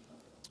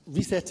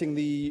 Resetting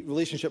the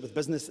relationship with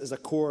business is a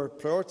core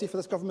priority for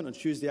this government. On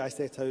Tuesday, I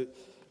set out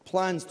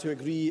plans to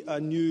agree a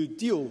new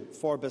deal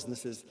for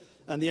businesses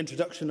and the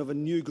introduction of a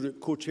new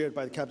group co-chaired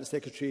by the Cabinet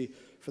Secretary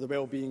for the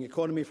Wellbeing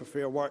Economy, for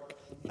Fair Work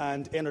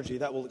and Energy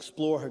that will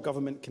explore how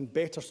government can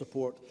better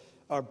support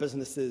our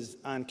businesses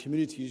and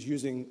communities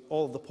using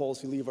all of the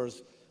policy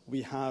levers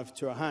we have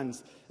to our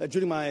hands.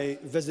 During my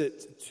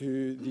visit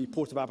to the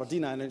Port of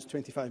Aberdeen, I announced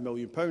 £25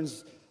 million,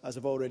 as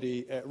I've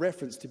already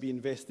referenced, to be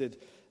invested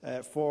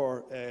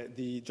for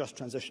the just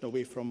transition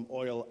away from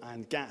oil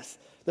and gas.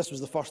 This was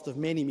the first of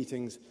many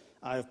meetings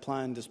I have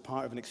planned as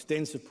part of an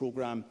extensive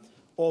programme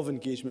of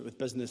engagement with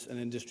business and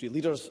industry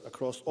leaders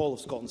across all of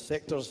Scotland's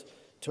sectors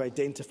to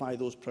identify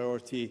those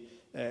priority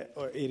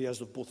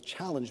areas of both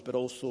challenge but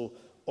also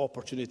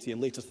opportunity.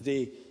 And later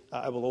today,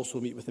 I will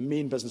also meet with the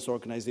main business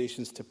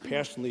organisations to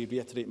personally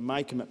reiterate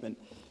my commitment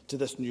to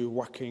this new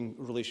working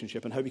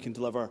relationship and how we can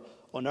deliver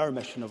on our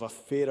mission of a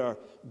fairer,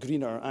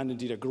 greener and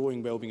indeed a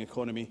growing wellbeing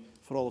economy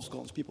for all of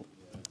Scotland's people.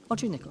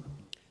 Audrey Nicholl.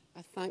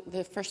 I thank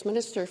the First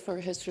Minister for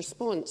his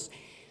response.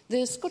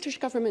 The Scottish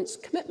Government's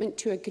commitment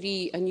to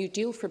agree a new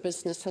deal for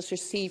business has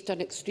received an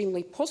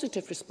extremely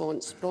positive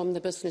response from the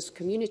business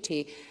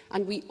community,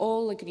 and we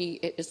all agree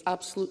it is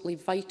absolutely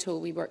vital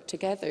we work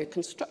together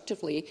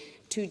constructively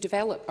to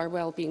develop our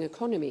wellbeing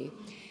economy.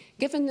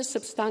 Given the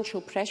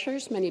substantial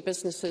pressures many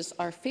businesses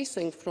are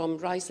facing from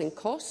rising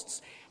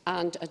costs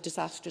and a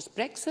disastrous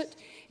Brexit,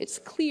 it's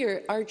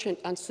clear urgent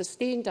and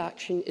sustained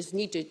action is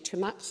needed to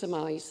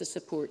maximise the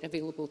support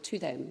available to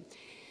them.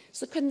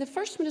 So can the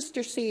First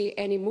Minister say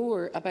any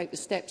more about the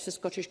steps the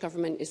Scottish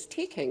Government is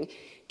taking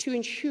to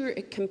ensure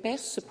it can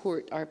best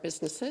support our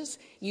businesses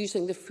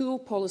using the full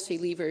policy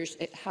levers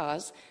it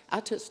has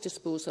at its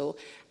disposal?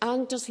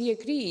 And does he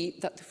agree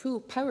that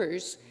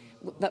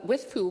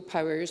with full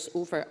powers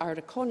over our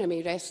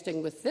economy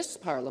resting with this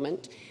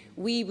Parliament,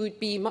 we would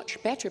be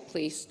much better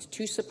placed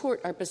to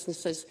support our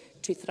businesses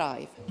to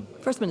thrive?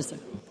 First Minister.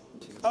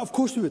 Of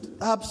course we would,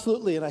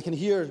 absolutely, and I can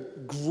hear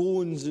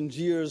groans and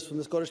jeers from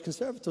the Scottish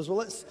Conservatives.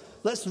 Well,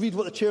 let's read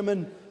what the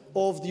chairman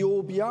of the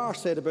OBR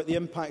said about the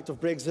impact of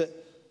Brexit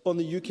on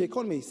the UK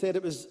economy. He said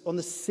it was on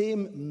the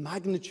same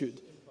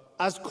magnitude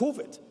as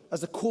COVID,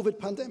 as the COVID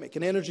pandemic,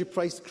 an energy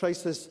price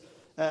crisis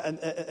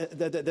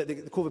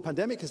the COVID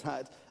pandemic has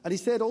had. And he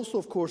said also,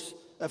 of course,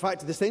 in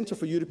fact, the Centre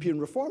for European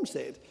Reform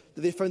said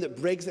that they found that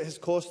Brexit has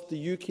cost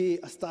the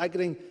UK a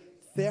staggering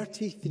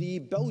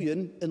 £33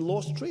 billion in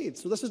lost trade.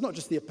 So this is not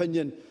just the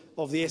opinion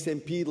of the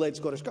SNP-led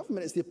Scottish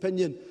Government, it's the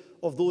opinion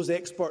of those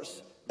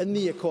experts in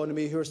the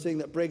economy who are saying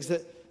that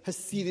Brexit has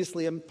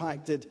seriously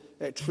impacted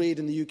trade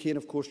in the UK and,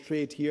 of course,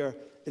 trade here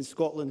in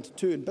Scotland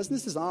too. And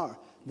businesses are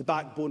the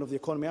backbone of the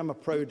economy. I'm a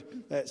proud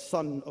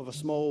son of a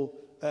small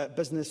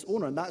business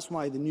owner, and that's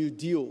why the new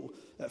deal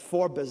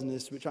for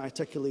business, which I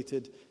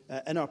articulated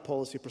in our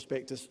policy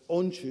prospectus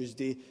on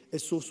Tuesday,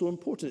 is so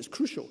important. It's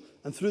crucial.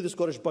 And through the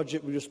Scottish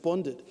Budget, we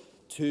responded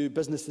to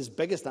businesses'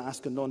 biggest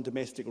ask on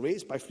non-domestic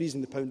rates by freezing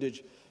the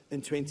poundage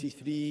in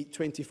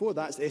 23-24.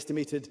 That's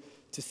estimated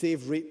to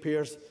save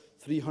ratepayers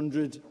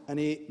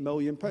 £308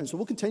 million. So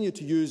we'll continue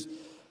to use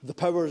the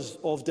powers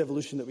of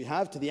devolution that we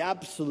have to the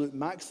absolute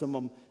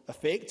maximum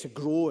effect to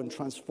grow and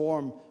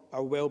transform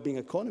our well-being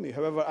economy.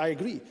 However, I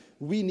agree,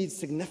 we need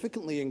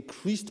significantly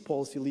increased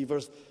policy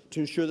levers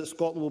to ensure that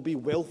Scotland will be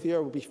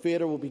wealthier, will be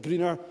fairer, will be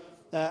greener,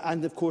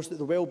 and of course that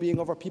the well-being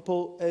of our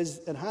people is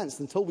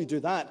enhanced. Until we do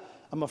that,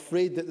 I'm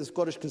afraid that the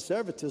Scottish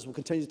Conservatives will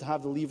continue to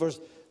have the levers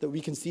that we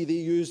can see they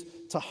use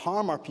to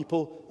harm our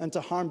people and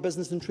to harm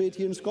business and trade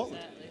here in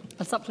Scotland.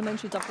 A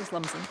supplementary, Douglas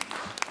Lumsden.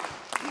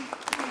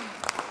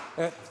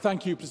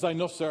 Thank you,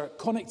 President Officer.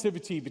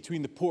 Connectivity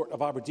between the Port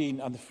of Aberdeen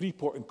and the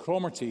Freeport in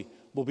Cromarty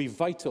will be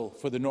vital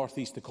for the North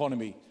East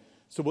economy.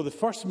 So will the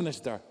First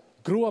Minister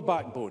grow a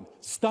backbone,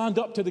 stand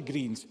up to the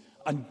Greens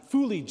and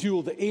fully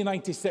dual the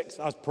A96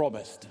 as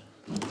promised?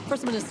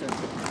 First Minister.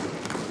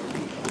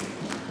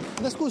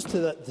 And this goes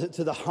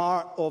to the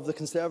heart of the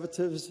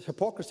Conservatives'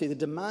 hypocrisy. They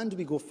demand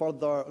we go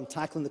further on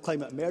tackling the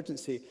climate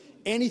emergency.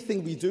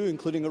 Anything we do,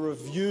 including a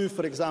review,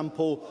 for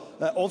example,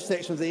 of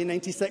sections of the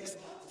A96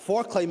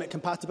 for climate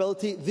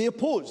compatibility, they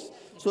oppose.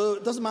 So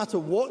it doesn't matter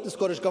what the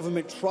Scottish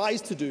Government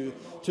tries to do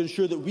to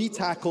ensure that we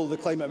tackle the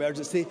climate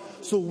emergency,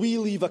 so we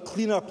leave a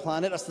cleaner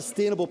planet, a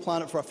sustainable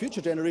planet for our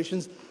future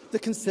generations, the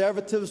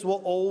Conservatives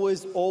will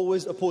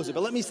always oppose it.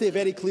 But let me say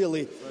very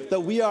clearly that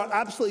we are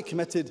absolutely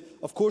committed,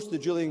 of course, to the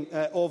dualling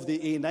of the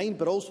A9,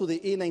 but also the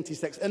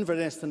A96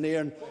 Inverness to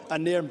Nairn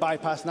and Nairn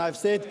bypass. And I've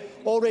said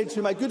already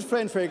to my good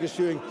friend Fergus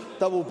Ewing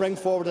that we'll bring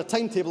forward a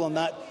timetable on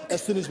that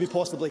as soon as we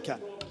possibly can.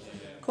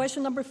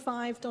 Question number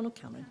 5, Donald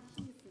Cameron.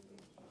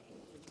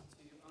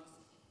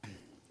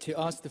 To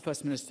ask the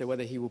First Minister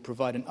whether he will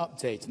provide an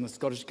update on the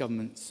Scottish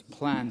Government's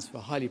plans for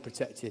highly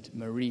protected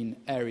marine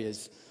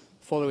areas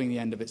following the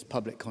end of its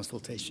public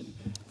consultation.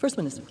 First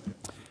Minister.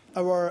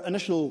 Our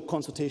initial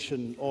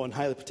consultation on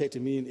highly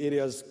protected marine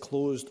areas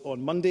closed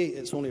on Monday.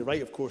 It's only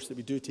right, of course, that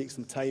we do take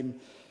some time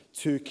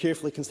to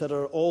carefully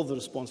consider all the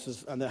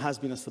responses, and there has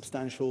been a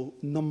substantial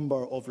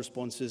number of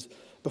responses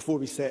before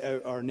we set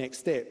out our next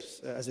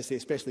steps, as I say,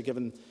 especially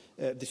given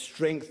the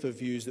strength of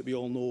views that we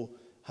all know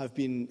have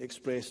been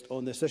expressed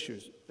on this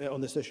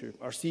issue.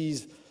 Our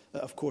seas,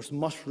 of course,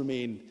 must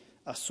remain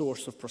a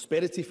source of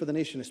prosperity for the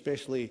nation,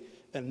 especially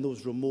in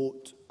those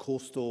remote,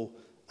 coastal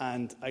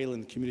and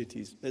island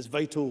communities. It's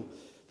vital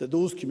that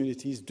those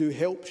communities do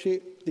help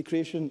shape the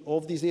creation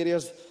of these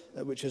areas,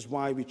 which is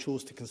why we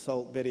chose to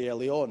consult very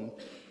early on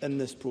in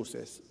this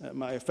process.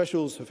 My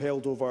officials have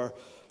held over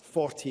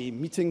 40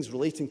 meetings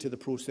relating to the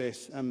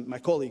process, and my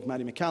colleague,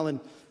 Mary McCallan,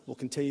 will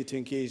continue to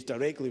engage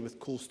directly with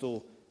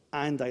coastal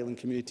and island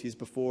communities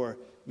before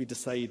we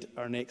decide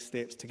our next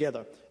steps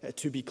together.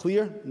 To be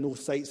clear, no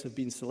sites have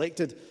been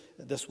selected.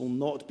 This will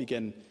not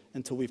begin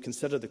until we've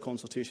considered the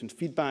consultation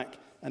feedback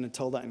and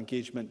until that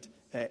engagement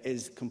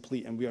is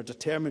complete. And we are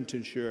determined to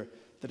ensure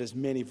that as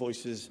many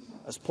voices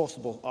as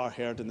possible are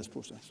heard in this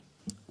process.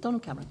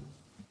 Donald Cameron.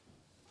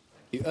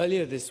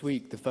 Earlier this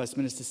week, the First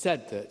Minister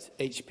said that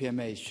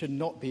HPMA should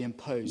not be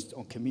imposed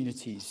on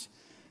communities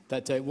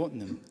that don't want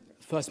them.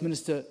 First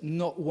Minister,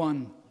 not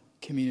one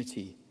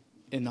community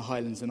in the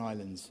Highlands and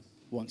Islands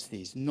wants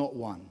these, not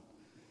one.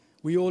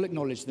 We all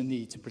acknowledge the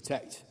need to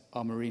protect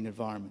our marine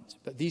environment,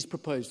 but these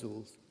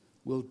proposals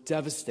will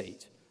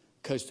devastate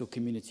coastal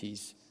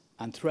communities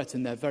and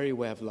threaten their very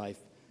way of life,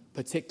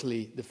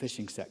 particularly the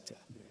fishing sector.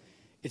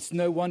 It's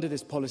no wonder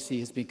this policy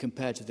has been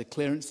compared to the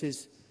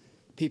clearances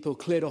people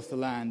cleared off the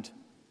land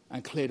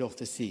and cleared off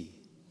the sea.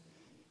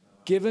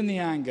 Given the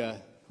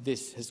anger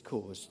this has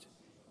caused,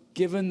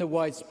 given the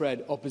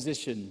widespread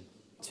opposition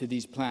to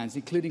these plans,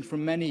 including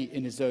from many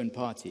in his own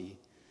party,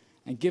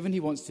 and given he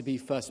wants to be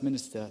First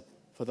Minister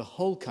for the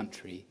whole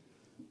country,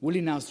 will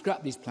he now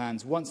scrap these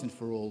plans once and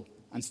for all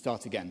and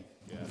start again?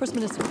 First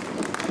Minister.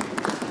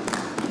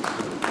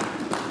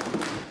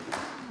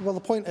 Well,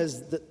 the point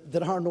is that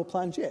there are no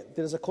plans yet.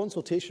 There is a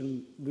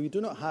consultation. We do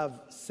not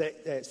have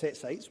set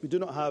sites. We do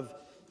not have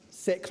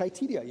set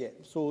criteria yet.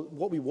 So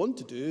what we want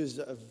to do is,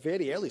 at a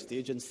very early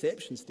stage,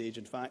 inception stage,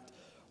 in fact,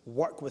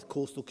 work with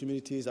coastal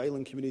communities,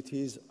 island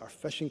communities, our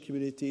fishing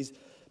communities,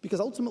 because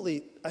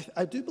ultimately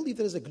I do believe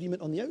there is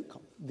agreement on the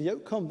outcome. The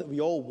outcome that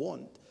we all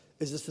want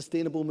is a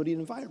sustainable marine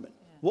environment.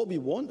 What we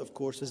want, of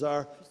course, is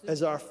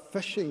our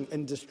fishing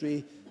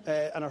industry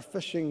and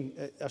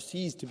our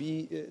seas to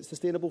be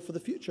sustainable for the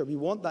future. We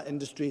want that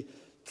industry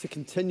to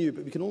continue,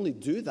 but we can only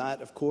do that,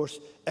 of course,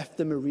 if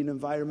the marine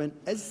environment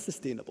is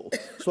sustainable.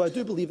 So I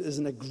do believe there's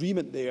an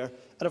agreement there.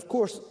 And of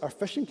course, our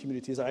fishing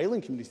communities, our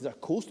island communities, our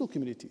coastal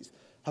communities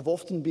have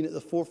often been at the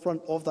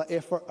forefront of that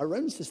effort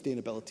around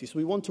sustainability. So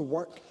we want to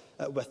work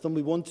with them.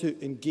 We want to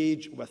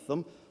engage with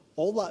them.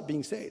 All that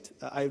being said,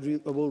 I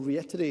will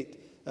reiterate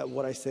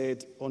what I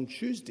said on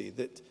Tuesday,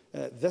 that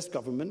this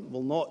government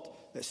will not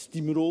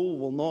steamroll,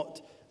 will not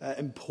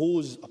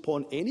impose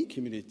upon any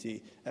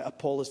community a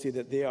policy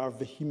that they are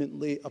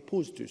vehemently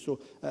opposed to. So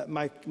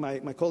my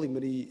colleague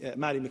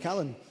Mary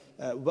McCallan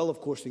will,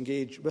 of course,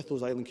 engage with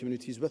those island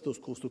communities, with those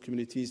coastal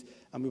communities,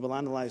 and we will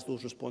analyse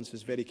those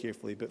responses very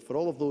carefully. But for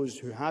all of those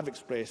who have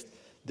expressed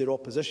their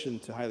opposition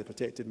to highly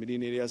protected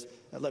marine areas,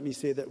 let me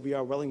say that we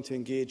are willing to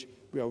engage,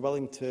 we are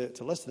willing to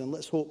listen, and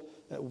let's hope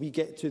we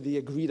get to the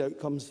agreed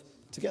outcomes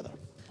together.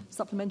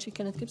 Supplementary,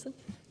 Kenneth Gibson.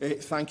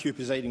 Thank you,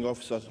 Presiding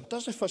Officer.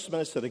 Does the First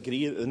Minister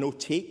agree that the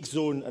no-take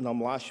zone in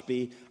Amlash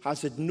Bay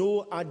has had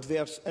no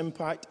adverse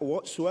impact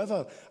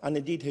whatsoever, and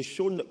indeed has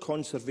shown that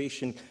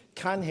conservation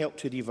can help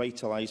to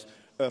revitalise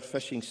our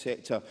fishing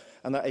sector,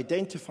 and that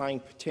identifying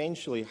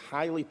potentially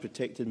highly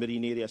protected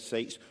marine area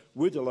sites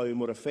would allow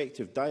more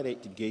effective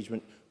direct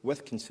engagement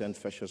with concerned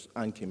fishers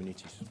and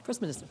communities?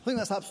 First Minister. I think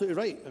that's absolutely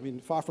right. I mean,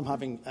 far from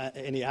having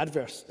any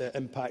adverse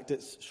impact,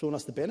 it's shown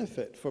us the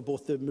benefit for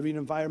both the marine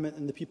environment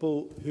and the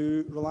people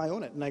who rely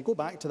on it. And I go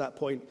back to that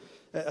point.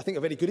 I think a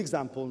very good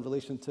example in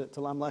relation to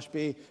Lamlash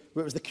Bay,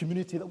 where it was the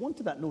community that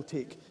wanted that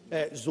no-take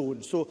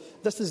zone. So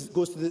this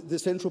goes to the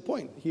central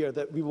point here,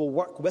 that we will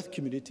work with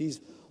communities,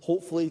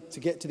 hopefully, to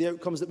get to the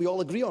outcomes that we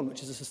all agree on,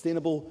 which is a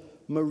sustainable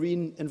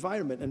marine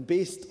environment. And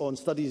based on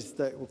studies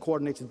that were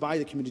coordinated by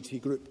the community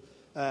group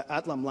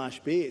at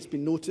Lamlash Bay, it's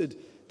been noted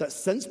that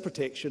since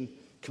protection,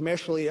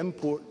 commercially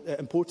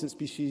important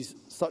species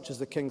such as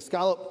the king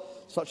scallop,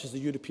 such as the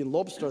European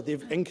lobster,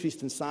 they've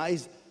increased in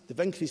size, they've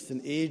increased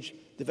in age,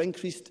 they've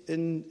increased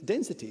in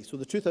density. So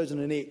the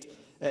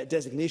 2008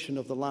 designation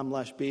of the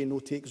Lamlash Bay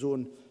no-take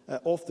zone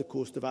off the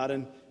coast of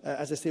Arran,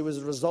 as I say, was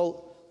a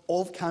result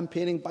of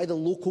campaigning by the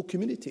local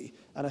community.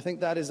 And I think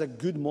that is a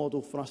good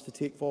model for us to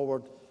take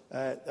forward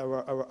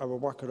our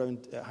work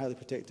around highly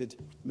protected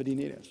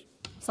marine areas.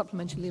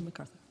 Supplementary, Liam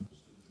McCarthy.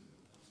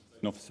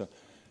 Officer.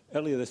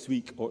 Earlier this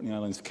week, Orkney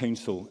Islands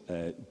Council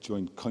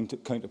joined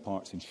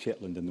counterparts in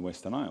Shetland and the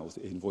Western Isles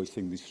in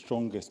voicing the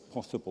strongest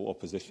possible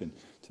opposition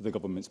to the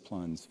government's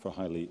plans for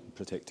highly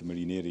protected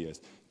marine areas,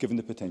 given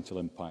the potential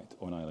impact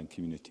on island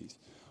communities.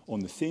 On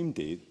the same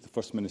day, the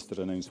First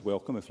Minister announced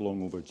welcome, if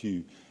long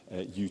overdue,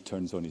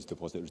 U-turns on his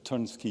deposit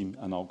return scheme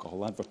and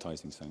alcohol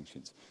advertising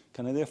sanctions.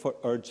 Can I therefore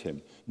urge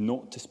him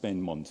not to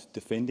spend months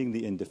defending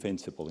the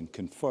indefensible and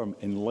confirm,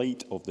 in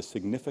light of the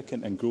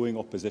significant and growing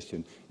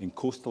opposition in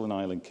coastal and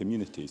island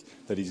communities,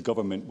 that his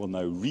government will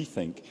now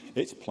rethink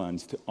its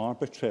plans to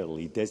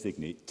arbitrarily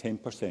designate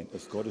 10%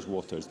 of Scottish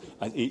waters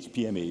as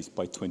HPMAs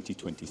by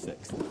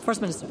 2026?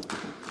 First Minister.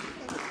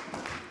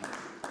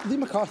 Liam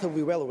McCarthy will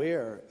be well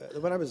aware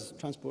that when I was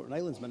Transport and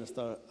Islands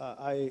Minister,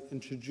 I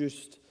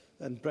introduced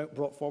and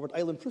brought forward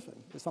island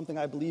proofing. It's something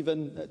I believe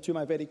in to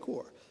my very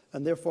core.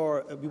 And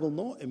therefore, we will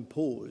not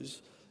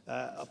impose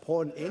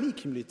upon any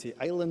community,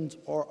 island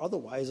or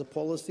otherwise, a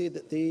policy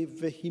that they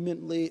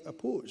vehemently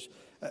oppose.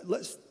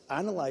 Let's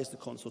analyse the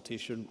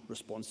consultation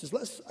responses.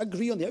 Let's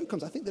agree on the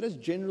outcomes. I think there is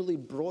generally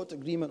broad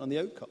agreement on the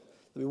outcome,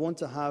 that we want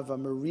to have a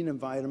marine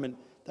environment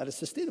that is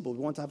sustainable. We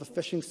want to have a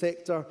fishing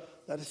sector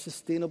that is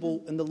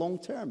sustainable in the long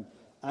term.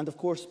 And, of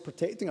course,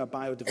 protecting our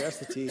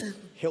biodiversity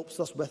helps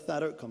us with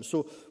that outcome.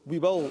 So we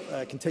will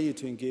continue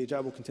to engage.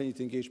 I will continue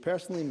to engage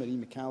personally. Marie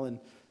McCallan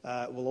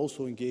will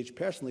also engage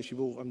personally. She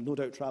will, no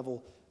doubt,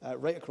 travel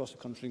right across the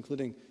country,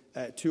 including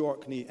to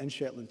Orkney and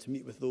Shetland, to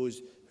meet with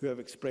those who have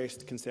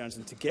expressed concerns.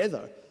 And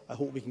together, I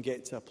hope we can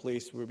get to a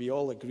place where we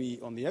all agree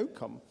on the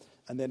outcome,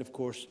 and then, of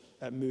course,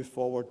 move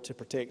forward to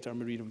protect our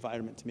marine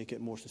environment to make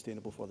it more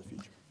sustainable for the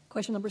future.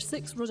 Question number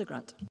 6, Rhoda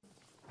Grant.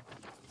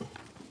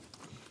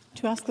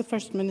 To ask the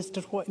First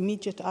Minister what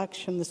immediate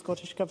action the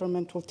Scottish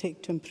Government will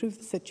take to improve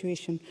the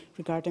situation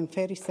regarding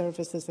ferry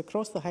services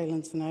across the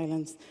Highlands and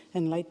Islands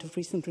in light of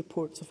recent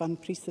reports of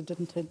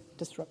unprecedented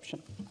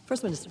disruption.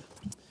 First Minister.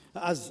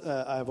 As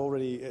I have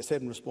already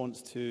said in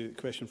response to a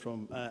question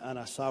from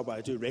Anna Sarwar,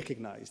 I do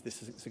recognise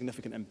this is a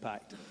significant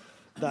impact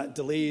that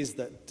delays,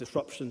 that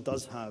disruption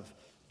does have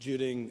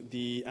during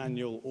the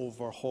annual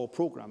overhaul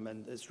programme,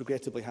 and it's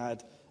regrettably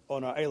had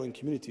on our island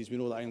communities. We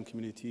know that island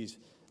communities,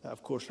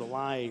 of course,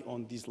 rely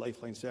on these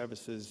lifeline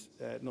services,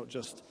 not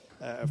just,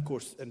 of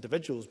course,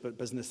 individuals, but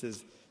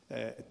businesses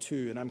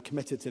too. And I'm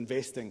committed to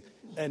investing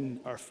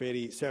in our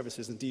ferry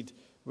services. Indeed,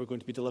 we're going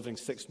to be delivering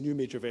 6 new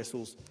major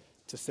vessels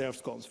to serve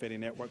Scotland's ferry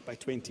network by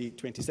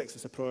 2026.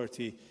 It's a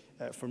priority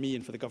for me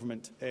and for the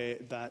government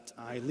that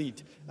I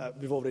lead.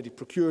 We've already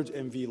procured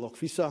MV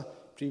Lochfisa,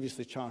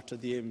 previously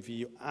chartered the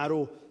MV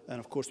Arrow, and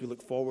of course we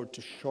look forward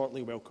to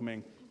shortly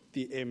welcoming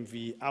the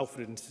MV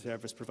Alfred into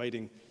service,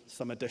 providing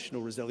some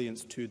additional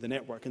resilience to the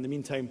network. In the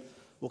meantime,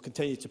 we'll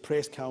continue to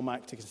press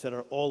CalMac to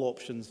consider all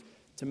options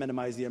to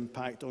minimise the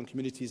impact on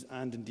communities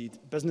and indeed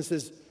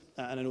businesses.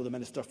 And I know the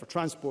Minister for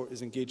Transport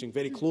is engaging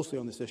very closely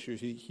on this issue.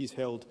 He's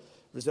held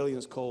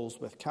resilience calls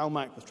with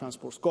CalMac, with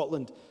Transport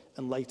Scotland,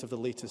 in light of the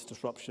latest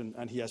disruption,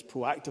 and he has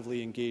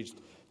proactively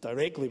engaged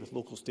directly with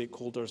local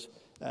stakeholders,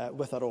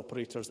 with our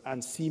operators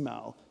and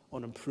CMAL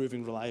on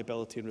improving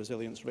reliability and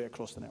resilience right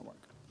across the network.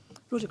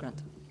 Rhoda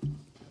Grant.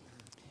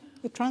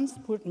 The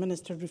Transport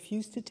Minister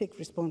refused to take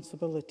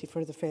responsibility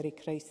for the ferry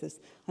crisis,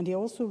 and he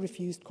also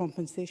refused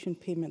compensation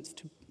payments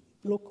to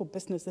local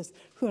businesses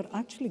who are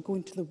actually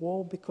going to the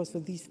wall because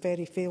of these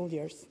ferry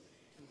failures.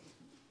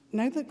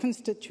 Now that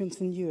constituents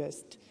in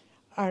Uist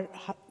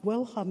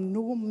will have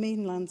no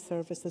mainland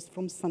services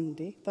from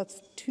Sunday,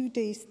 that's 2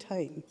 days'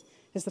 time,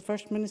 is the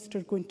First Minister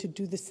going to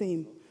do the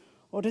same?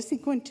 Or is he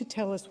going to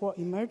tell us what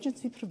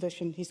emergency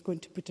provision he's going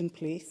to put in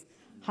place?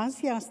 Has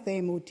he asked the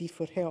MOD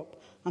for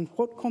help? And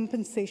what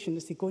compensation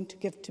is he going to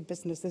give to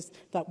businesses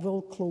that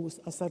will close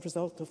as a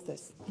result of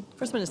this?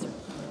 First Minister.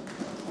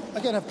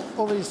 Again, I've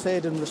already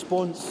said in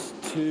response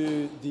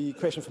to the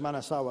question from Anna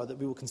Sarwar that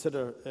we will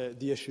consider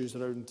the issues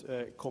around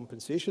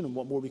compensation and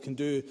what more we can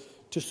do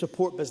to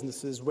support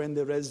businesses when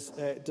there is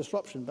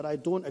disruption. But I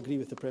don't agree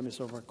with the premise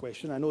of our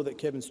question. I know that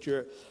Kevin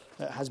Stewart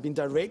has been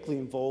directly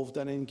involved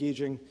in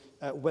engaging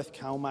with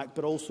CalMac,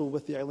 but also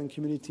with the island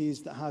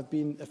communities that have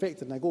been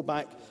affected. And I go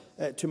back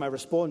to my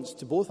response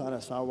to both Anna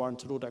Sarwar and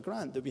to Rhoda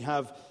Grant, that we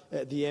have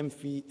the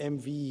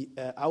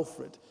MV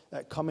Alfred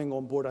coming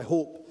on board, I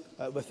hope,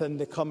 within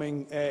the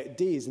coming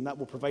days, and that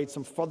will provide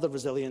some further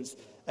resilience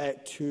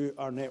to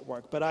our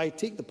network. But I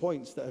take the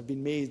points that have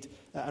been made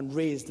and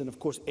raised, and of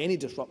course any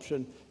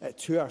disruption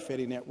to our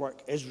ferry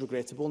network is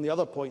regrettable. And the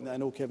other point that I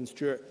know Kevin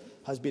Stewart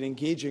has been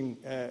engaging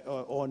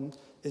on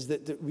is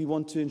that we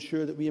want to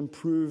ensure that we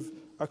improve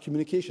our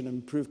communication and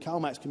improve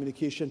CalMac's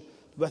communication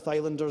with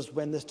islanders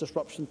when this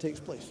disruption takes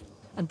place.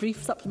 And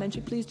brief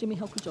supplementary, please, Jimmy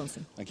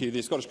Halcrow-Johnson. Thank you.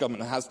 The Scottish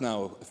Government has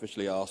now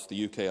officially asked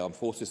the UK Armed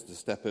Forces to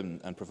step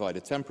in and provide a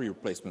temporary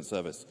replacement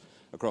service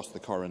across the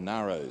Corran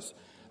Narrows.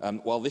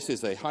 While this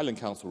is a Highland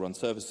Council-run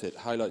service, it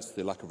highlights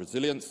the lack of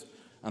resilience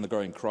and the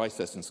growing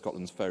crisis in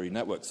Scotland's ferry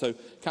network. So,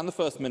 can the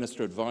First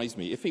Minister advise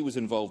me if he was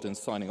involved in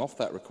signing off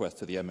that request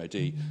to the MOD,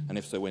 and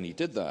if so, when he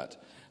did that?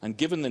 And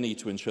given the need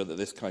to ensure that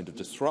this kind of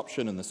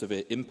disruption and the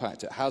severe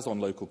impact it has on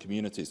local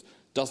communities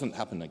doesn't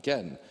happen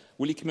again,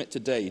 will he commit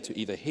today to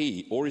either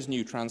he or his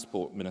new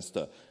Transport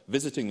Minister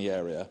visiting the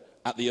area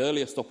at the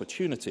earliest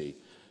opportunity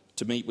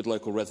to meet with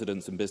local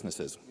residents and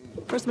businesses?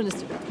 First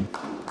Minister.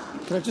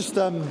 Can I just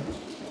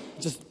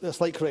a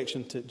slight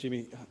correction to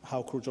Jimmy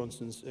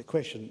Halcrow-Johnson's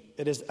question.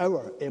 It is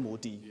our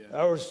MOD,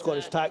 our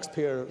Scottish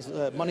taxpayers'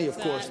 money, of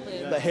course,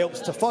 that helps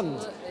to fund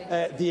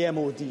the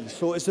MOD.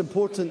 So it's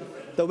important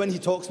that when he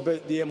talks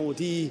about the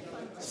MOD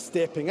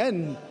stepping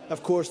in,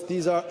 of course,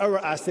 these are our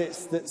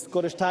assets that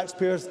Scottish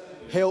taxpayers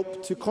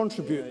help to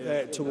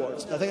contribute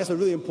towards. I think that's a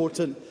really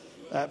important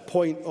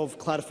point of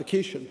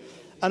clarification.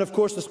 And of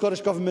course, the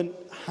Scottish Government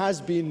has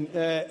been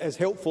as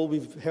helpful.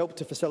 We've helped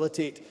to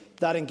facilitate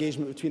that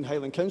engagement between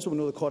Highland Council. We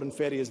know the Corran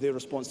Ferry is their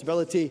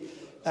responsibility,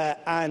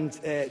 and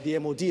the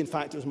MOD. In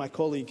fact, it was my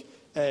colleague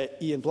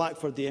Ian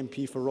Blackford, the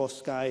MP for Ross,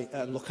 Skye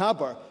and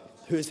Lochaber,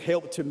 who has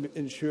helped to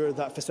ensure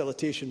that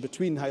facilitation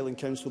between Highland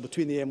Council,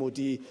 between the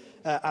MOD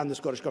and the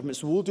Scottish Government.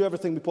 So we'll do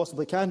everything we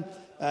possibly can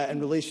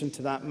in relation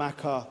to that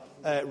MACA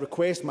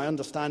request. My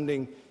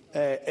understanding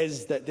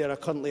is that there are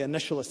currently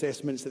initial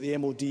assessments that the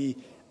MOD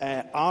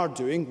are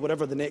doing.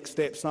 Whatever the next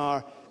steps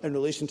are in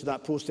relation to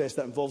that process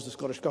that involves the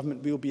Scottish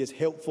Government, we will be as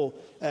helpful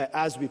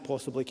as we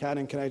possibly can.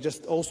 And can I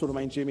just also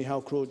remind Jamie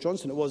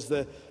Halcrow-Johnson, it was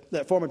the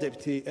former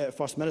Deputy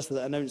First Minister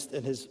that announced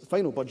in his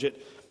final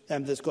budget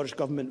that the Scottish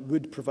Government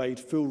would provide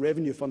full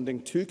revenue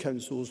funding to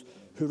councils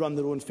who run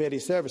their own ferry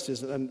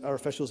services, and our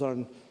officials are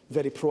in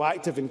very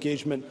proactive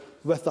engagement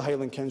with the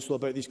Highland Council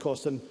about these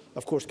costs. And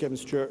of course, Kevin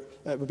Stewart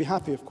would be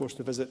happy, of course,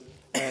 to visit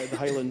the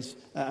Highlands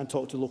and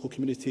talk to the local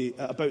community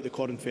about the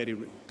Corran Ferry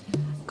route.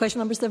 Question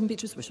number 7,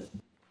 Beatrice Wishart.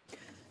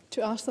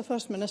 to ask the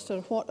First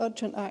Minister what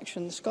urgent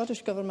action the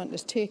Scottish Government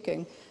is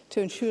taking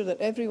to ensure that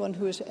everyone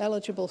who is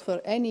eligible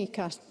for any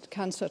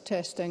cancer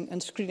testing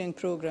and screening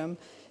programme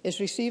is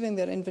receiving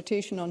their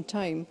invitation on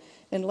time,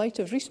 in light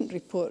of recent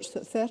reports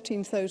that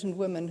 13,000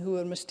 women who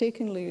were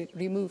mistakenly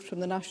removed from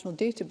the national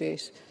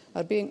database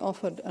are being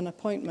offered an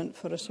appointment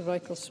for a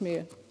cervical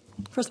smear.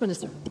 First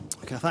Minister.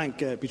 I thank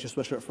Beatrice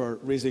Wishart for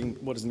raising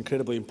what is an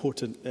incredibly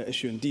important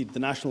issue indeed. The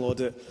national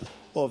audit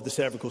of the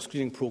cervical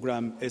screening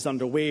programme is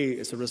underway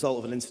as a result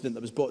of an incident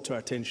that was brought to our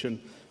attention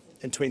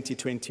in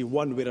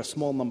 2021, where a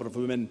small number of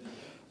women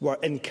were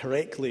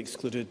incorrectly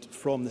excluded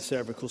from the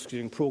cervical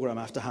screening programme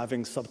after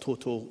having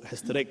subtotal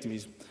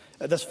hysterectomies.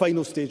 This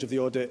final stage of the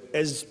audit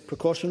is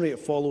precautionary. It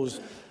follows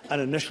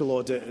an initial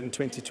audit in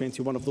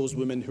 2021 of those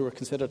women who are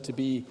considered to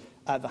be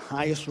at the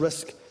highest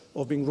risk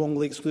of being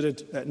wrongly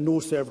excluded. No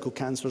cervical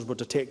cancers were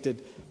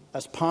detected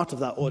as part of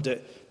that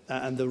audit,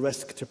 and the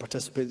risk to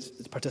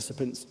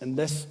participants in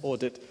this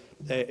audit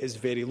is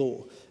very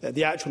low.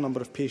 The actual number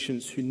of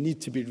patients who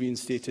need to be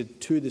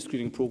reinstated to the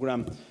screening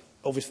programme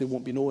obviously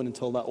won't be known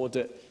until that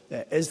audit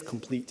is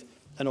complete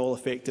and all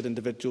affected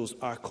individuals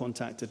are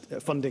contacted.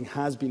 Funding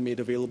has been made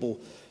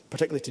available,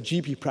 particularly to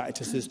GP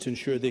practices, to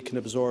ensure they can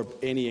absorb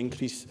any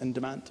increase in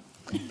demand.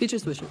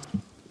 Beatrice Wishart.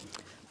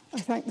 I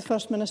thank the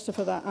First Minister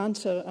for that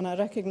answer, and I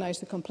recognise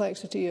the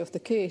complexity of the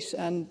case,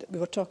 and we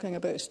were talking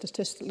about a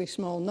statistically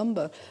small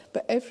number,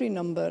 but every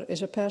number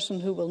is a person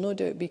who will no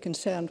doubt be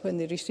concerned when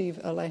they receive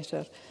a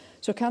letter.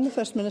 So can the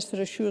First Minister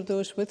assure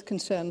those with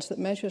concerns that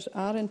measures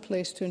are in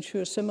place to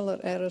ensure similar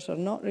errors are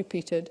not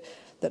repeated,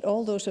 that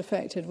all those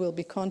affected will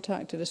be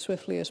contacted as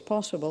swiftly as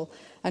possible?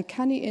 And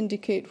can he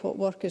indicate what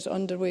work is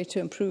underway to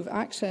improve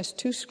access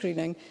to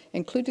screening,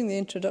 including the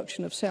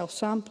introduction of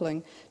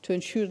self-sampling, to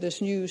ensure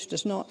this news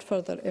does not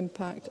further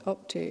impact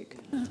uptake?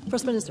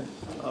 First Minister.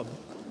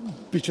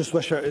 Beatrice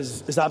Wishart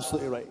is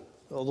absolutely right.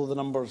 Although the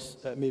numbers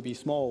may be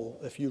small,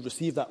 if you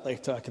receive that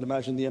letter, I can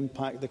imagine the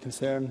impact, the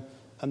concern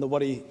and the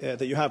worry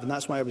that you have. And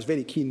that's why I was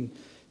very keen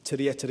to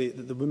reiterate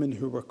that the women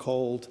who were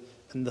called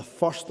in the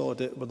first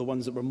audit were the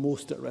ones that were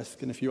most at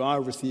risk. And if you are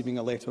receiving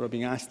a letter or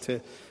being asked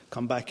to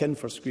come back in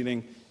for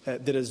screening,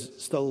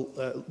 there's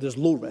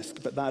low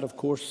risk. But that, of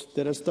course,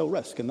 there is still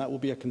risk. And that will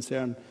be a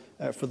concern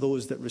for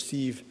those that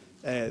receive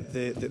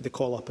the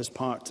call-up as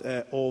part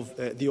of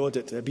the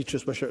audit.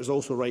 Beatrice Wishart is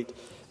also right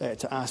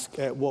to ask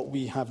what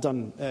we have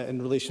done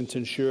in relation to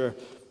ensure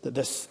that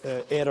this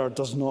error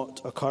does not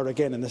occur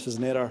again. And this is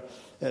an error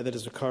that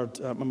has occurred,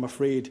 I'm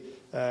afraid,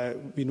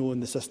 we know in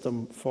the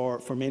system for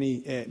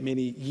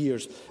many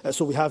years.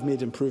 So we have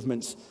made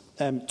improvements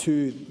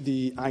to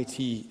the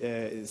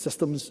IT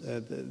systems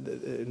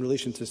in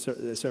relation to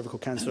the cervical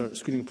cancer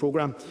screening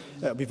programme.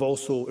 We've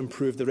also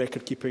improved the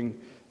record-keeping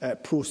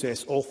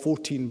process. All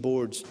 14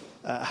 boards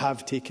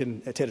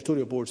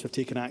territorial boards have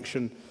taken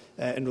action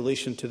in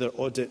relation to their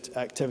audit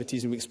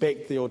activities, and we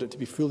expect the audit to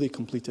be fully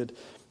completed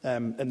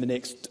in the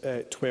next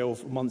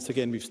 12 months.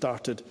 Again, we've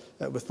started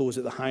with those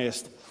at the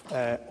highest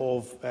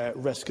of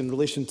risk. In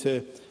relation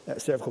to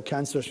cervical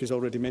cancer, she's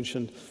already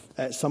mentioned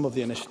some of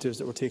the initiatives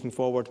that we're taking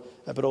forward,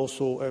 but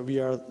also we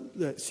are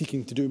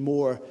seeking to do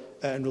more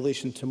in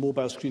relation to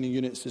mobile screening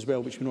units as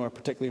well, which we know are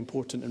particularly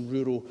important in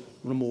rural,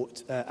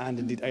 remote and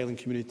indeed island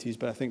communities.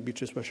 But I think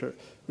Beatrice Wishart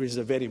raises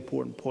a very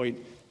important point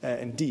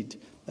indeed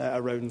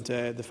around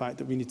the fact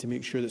that we need to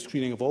make sure that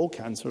screening of all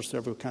cancers,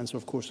 cervical cancer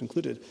of course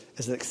included,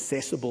 is as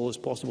accessible as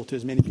possible to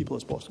as many people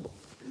as possible.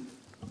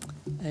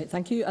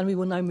 Thank you. And we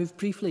will now move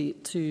briefly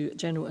to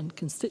general and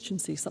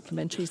constituency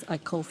supplementaries. I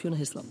call Fiona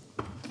Hislop.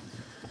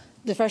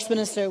 The First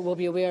Minister will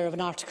be aware of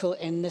an article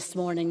in this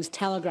morning's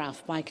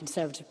Telegraph by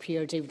Conservative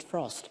peer David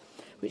Frost,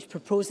 which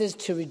proposes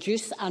to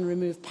reduce and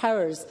remove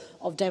powers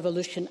of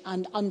devolution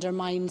and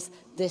undermines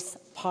this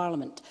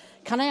Parliament.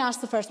 Can I ask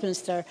the First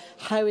Minister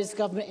how his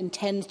government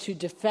intends to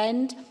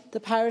defend the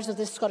powers of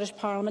this Scottish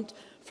Parliament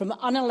from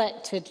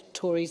unelected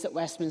Tories at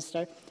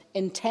Westminster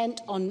intent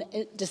on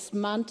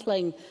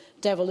dismantling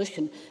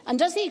devolution? And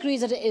does he agree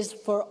that it is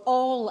for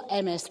all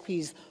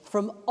MSPs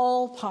from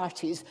all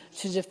parties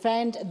to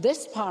defend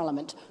this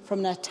Parliament from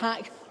an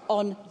attack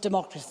on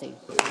democracy?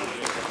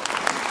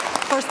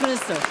 First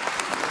Minister.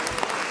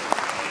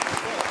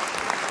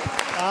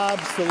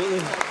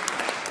 Absolutely.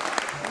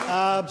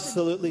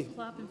 Absolutely.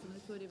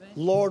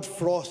 Lord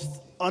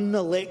Frost,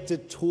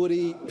 unelected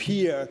Tory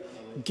peer,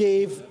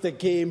 gave the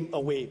game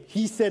away.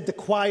 He said the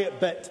quiet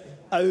bit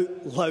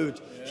out loud.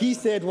 He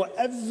said what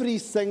every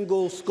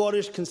single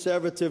Scottish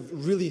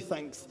Conservative really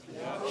thinks.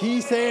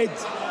 He said,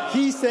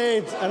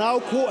 and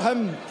I'll quote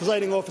him,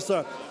 Presiding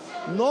Officer,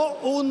 not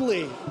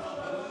only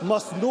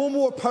must no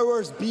more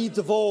powers be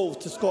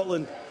devolved to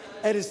Scotland,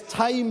 it is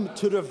time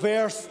to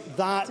reverse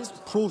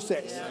that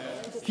process.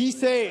 He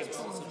said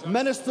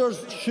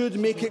ministers should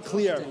make it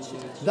clear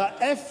that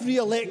if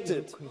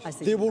re-elected,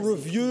 they will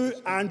review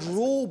and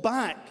roll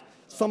back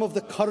some of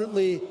the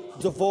currently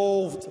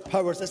devolved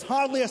powers. It's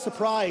hardly a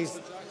surprise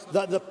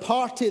that the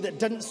party that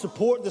didn't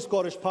support the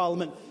Scottish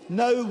Parliament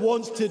now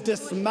wants to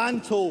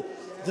dismantle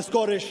the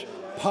Scottish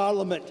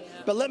Parliament.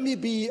 But let me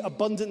be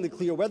abundantly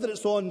clear, whether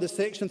it's on the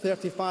Section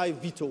 35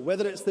 veto,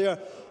 whether it's their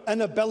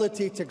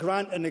inability to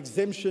grant an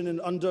exemption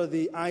under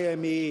the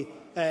IMA,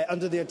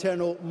 under the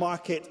Internal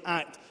Market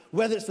Act,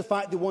 whether it's the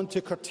fact they want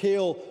to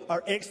curtail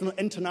our excellent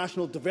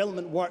international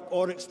development work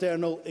or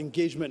external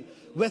engagement.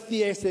 With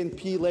the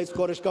SNP-led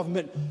Scottish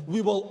Government,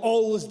 we will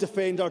always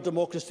defend our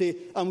democracy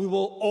and we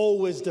will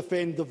always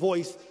defend the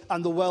voice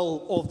and the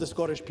will of the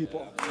Scottish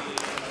people.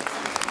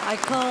 I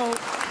call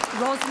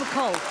Ros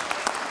McCall.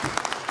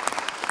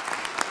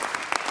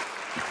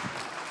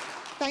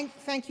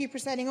 Thank you,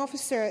 Presiding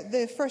Officer.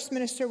 The First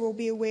Minister will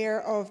be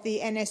aware of the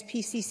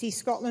NSPCC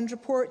Scotland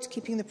report,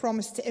 Keeping the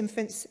Promise to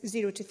Infants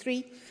 0 to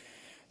 3.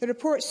 The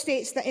report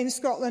states that in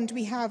Scotland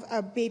we have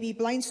a baby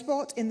blind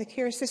spot in the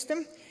care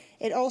system.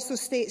 It also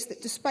states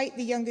that despite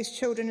the youngest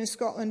children in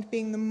Scotland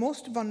being the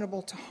most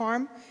vulnerable to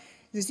harm,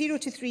 the 0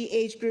 to 3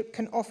 age group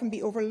can often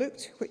be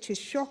overlooked, which is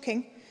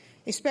shocking,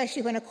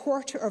 especially when a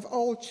quarter of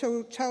all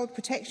child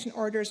protection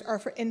orders are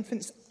for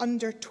infants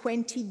under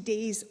 20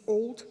 days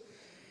old.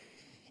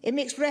 It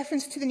makes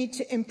reference to the need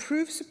to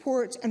improve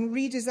support and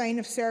redesign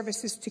of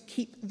services to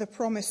keep the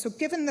promise. So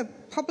given the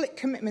public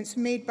commitments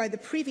made by the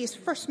previous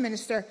First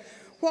Minister,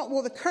 what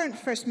will the current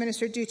First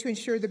Minister do to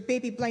ensure the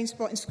baby blind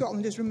spot in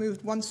Scotland is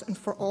removed once and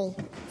for all?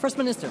 First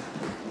Minister.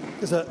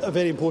 There's a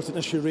very important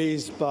issue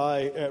raised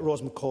by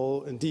Ros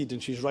McCall, indeed,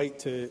 and she's right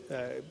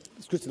to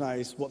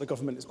scrutinise what the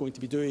government is going to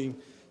be doing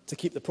to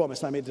keep the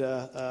promise. I made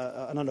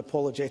an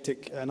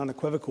unapologetic and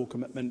unequivocal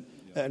commitment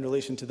in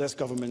relation to this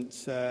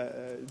government's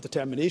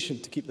determination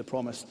to keep the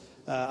promise.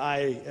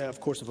 I, of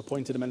course, have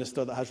appointed a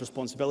minister that has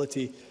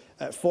responsibility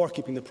for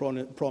keeping the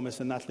promise,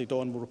 and Natalie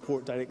Dawn will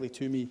report directly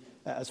to me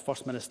as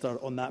First Minister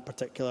on that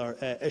particular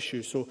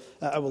issue. So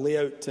I will lay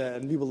out,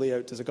 and we will lay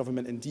out as a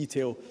government in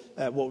detail,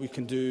 what we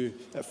can do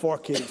for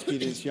care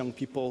experienced young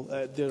people.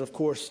 There, of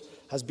course,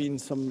 has been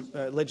some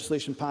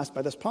legislation passed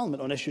by this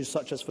Parliament on issues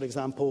such as, for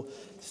example,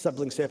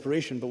 sibling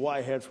separation. But what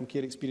I heard from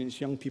care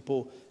experienced young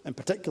people in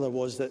particular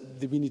was that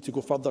we need to go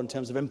further in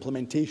terms of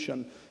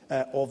implementation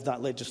of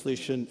that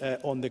legislation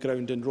on the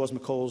ground. And Ros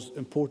McCall's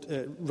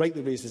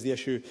rightly raises the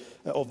issue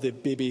of the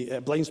baby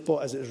blind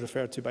spot, as it is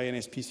referred to by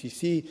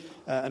NSPCC.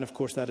 And of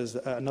course, that is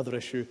another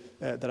issue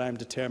that I am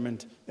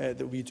determined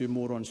that we do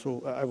more on.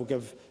 So I will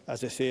give,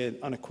 as I say, an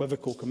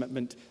unequivocal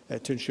commitment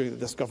to ensuring that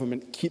this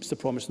government keeps the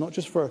promise, not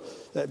just for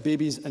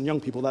babies and young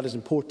people, that is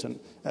important,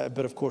 but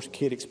of course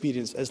care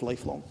experience is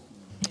lifelong.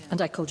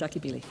 And I call Jackie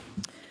Bailey.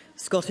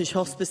 Scottish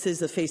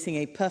hospices are facing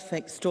a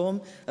perfect storm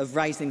of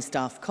rising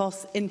staff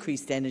costs,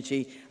 increased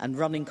energy and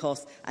running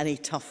costs and a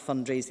tough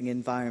fundraising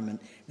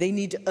environment. They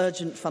need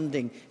urgent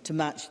funding to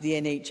match the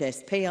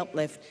NHS pay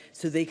uplift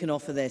so they can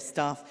offer their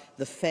staff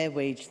the fair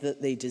wage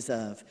that they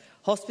deserve.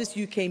 Hospice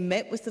UK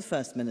met with the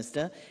First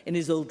Minister in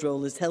his old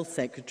role as Health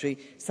Secretary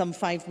some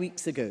 5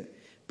 weeks ago,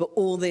 but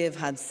all they have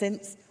had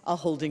since are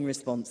holding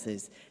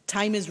responses.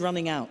 Time is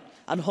running out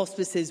and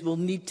hospices will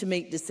need to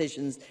make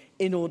decisions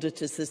in order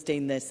to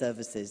sustain their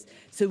services.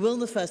 So will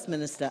the First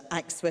Minister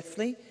act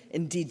swiftly,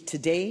 indeed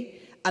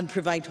today, and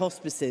provide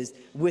hospices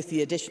with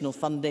the additional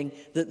funding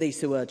that they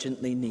so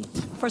urgently need?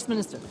 First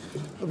Minister.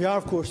 We are,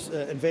 of course,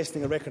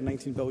 investing a record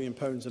 £19 billion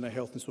in our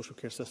health and social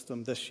care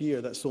system this year.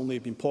 That's only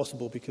been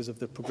possible because of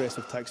the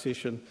progressive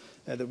taxation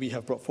that we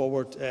have brought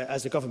forward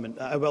as a government.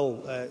 I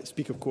will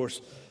speak, of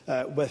course,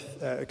 with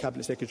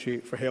Cabinet Secretary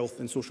for Health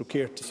and Social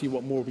Care to see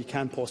what more we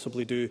can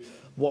possibly do,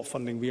 what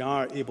funding we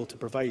are able to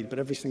provide. But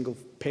every single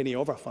penny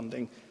of our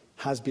funding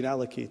has been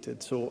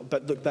allocated. So,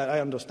 but look, I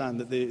understand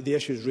that the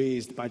issues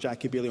raised by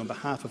Jackie Bailey on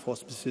behalf of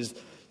Hospices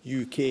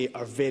UK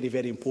are very,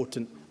 very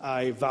important.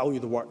 I value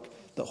the work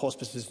that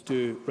hospices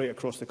do right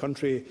across the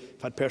country.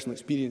 I've had personal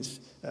experience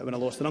when I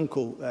lost an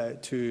uncle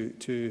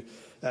to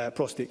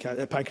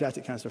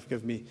pancreatic cancer,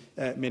 forgive me,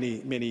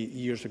 many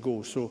years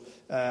ago. So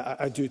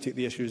I do take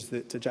the issues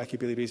that Jackie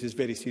Bailey raises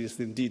very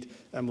seriously indeed,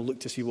 and we'll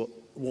look to see what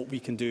we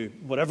can do,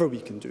 whatever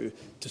we can do,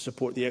 to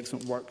support the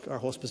excellent work our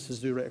hospices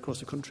do right across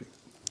the country.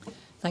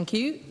 Thank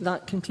you.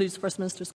 That concludes the First Minister's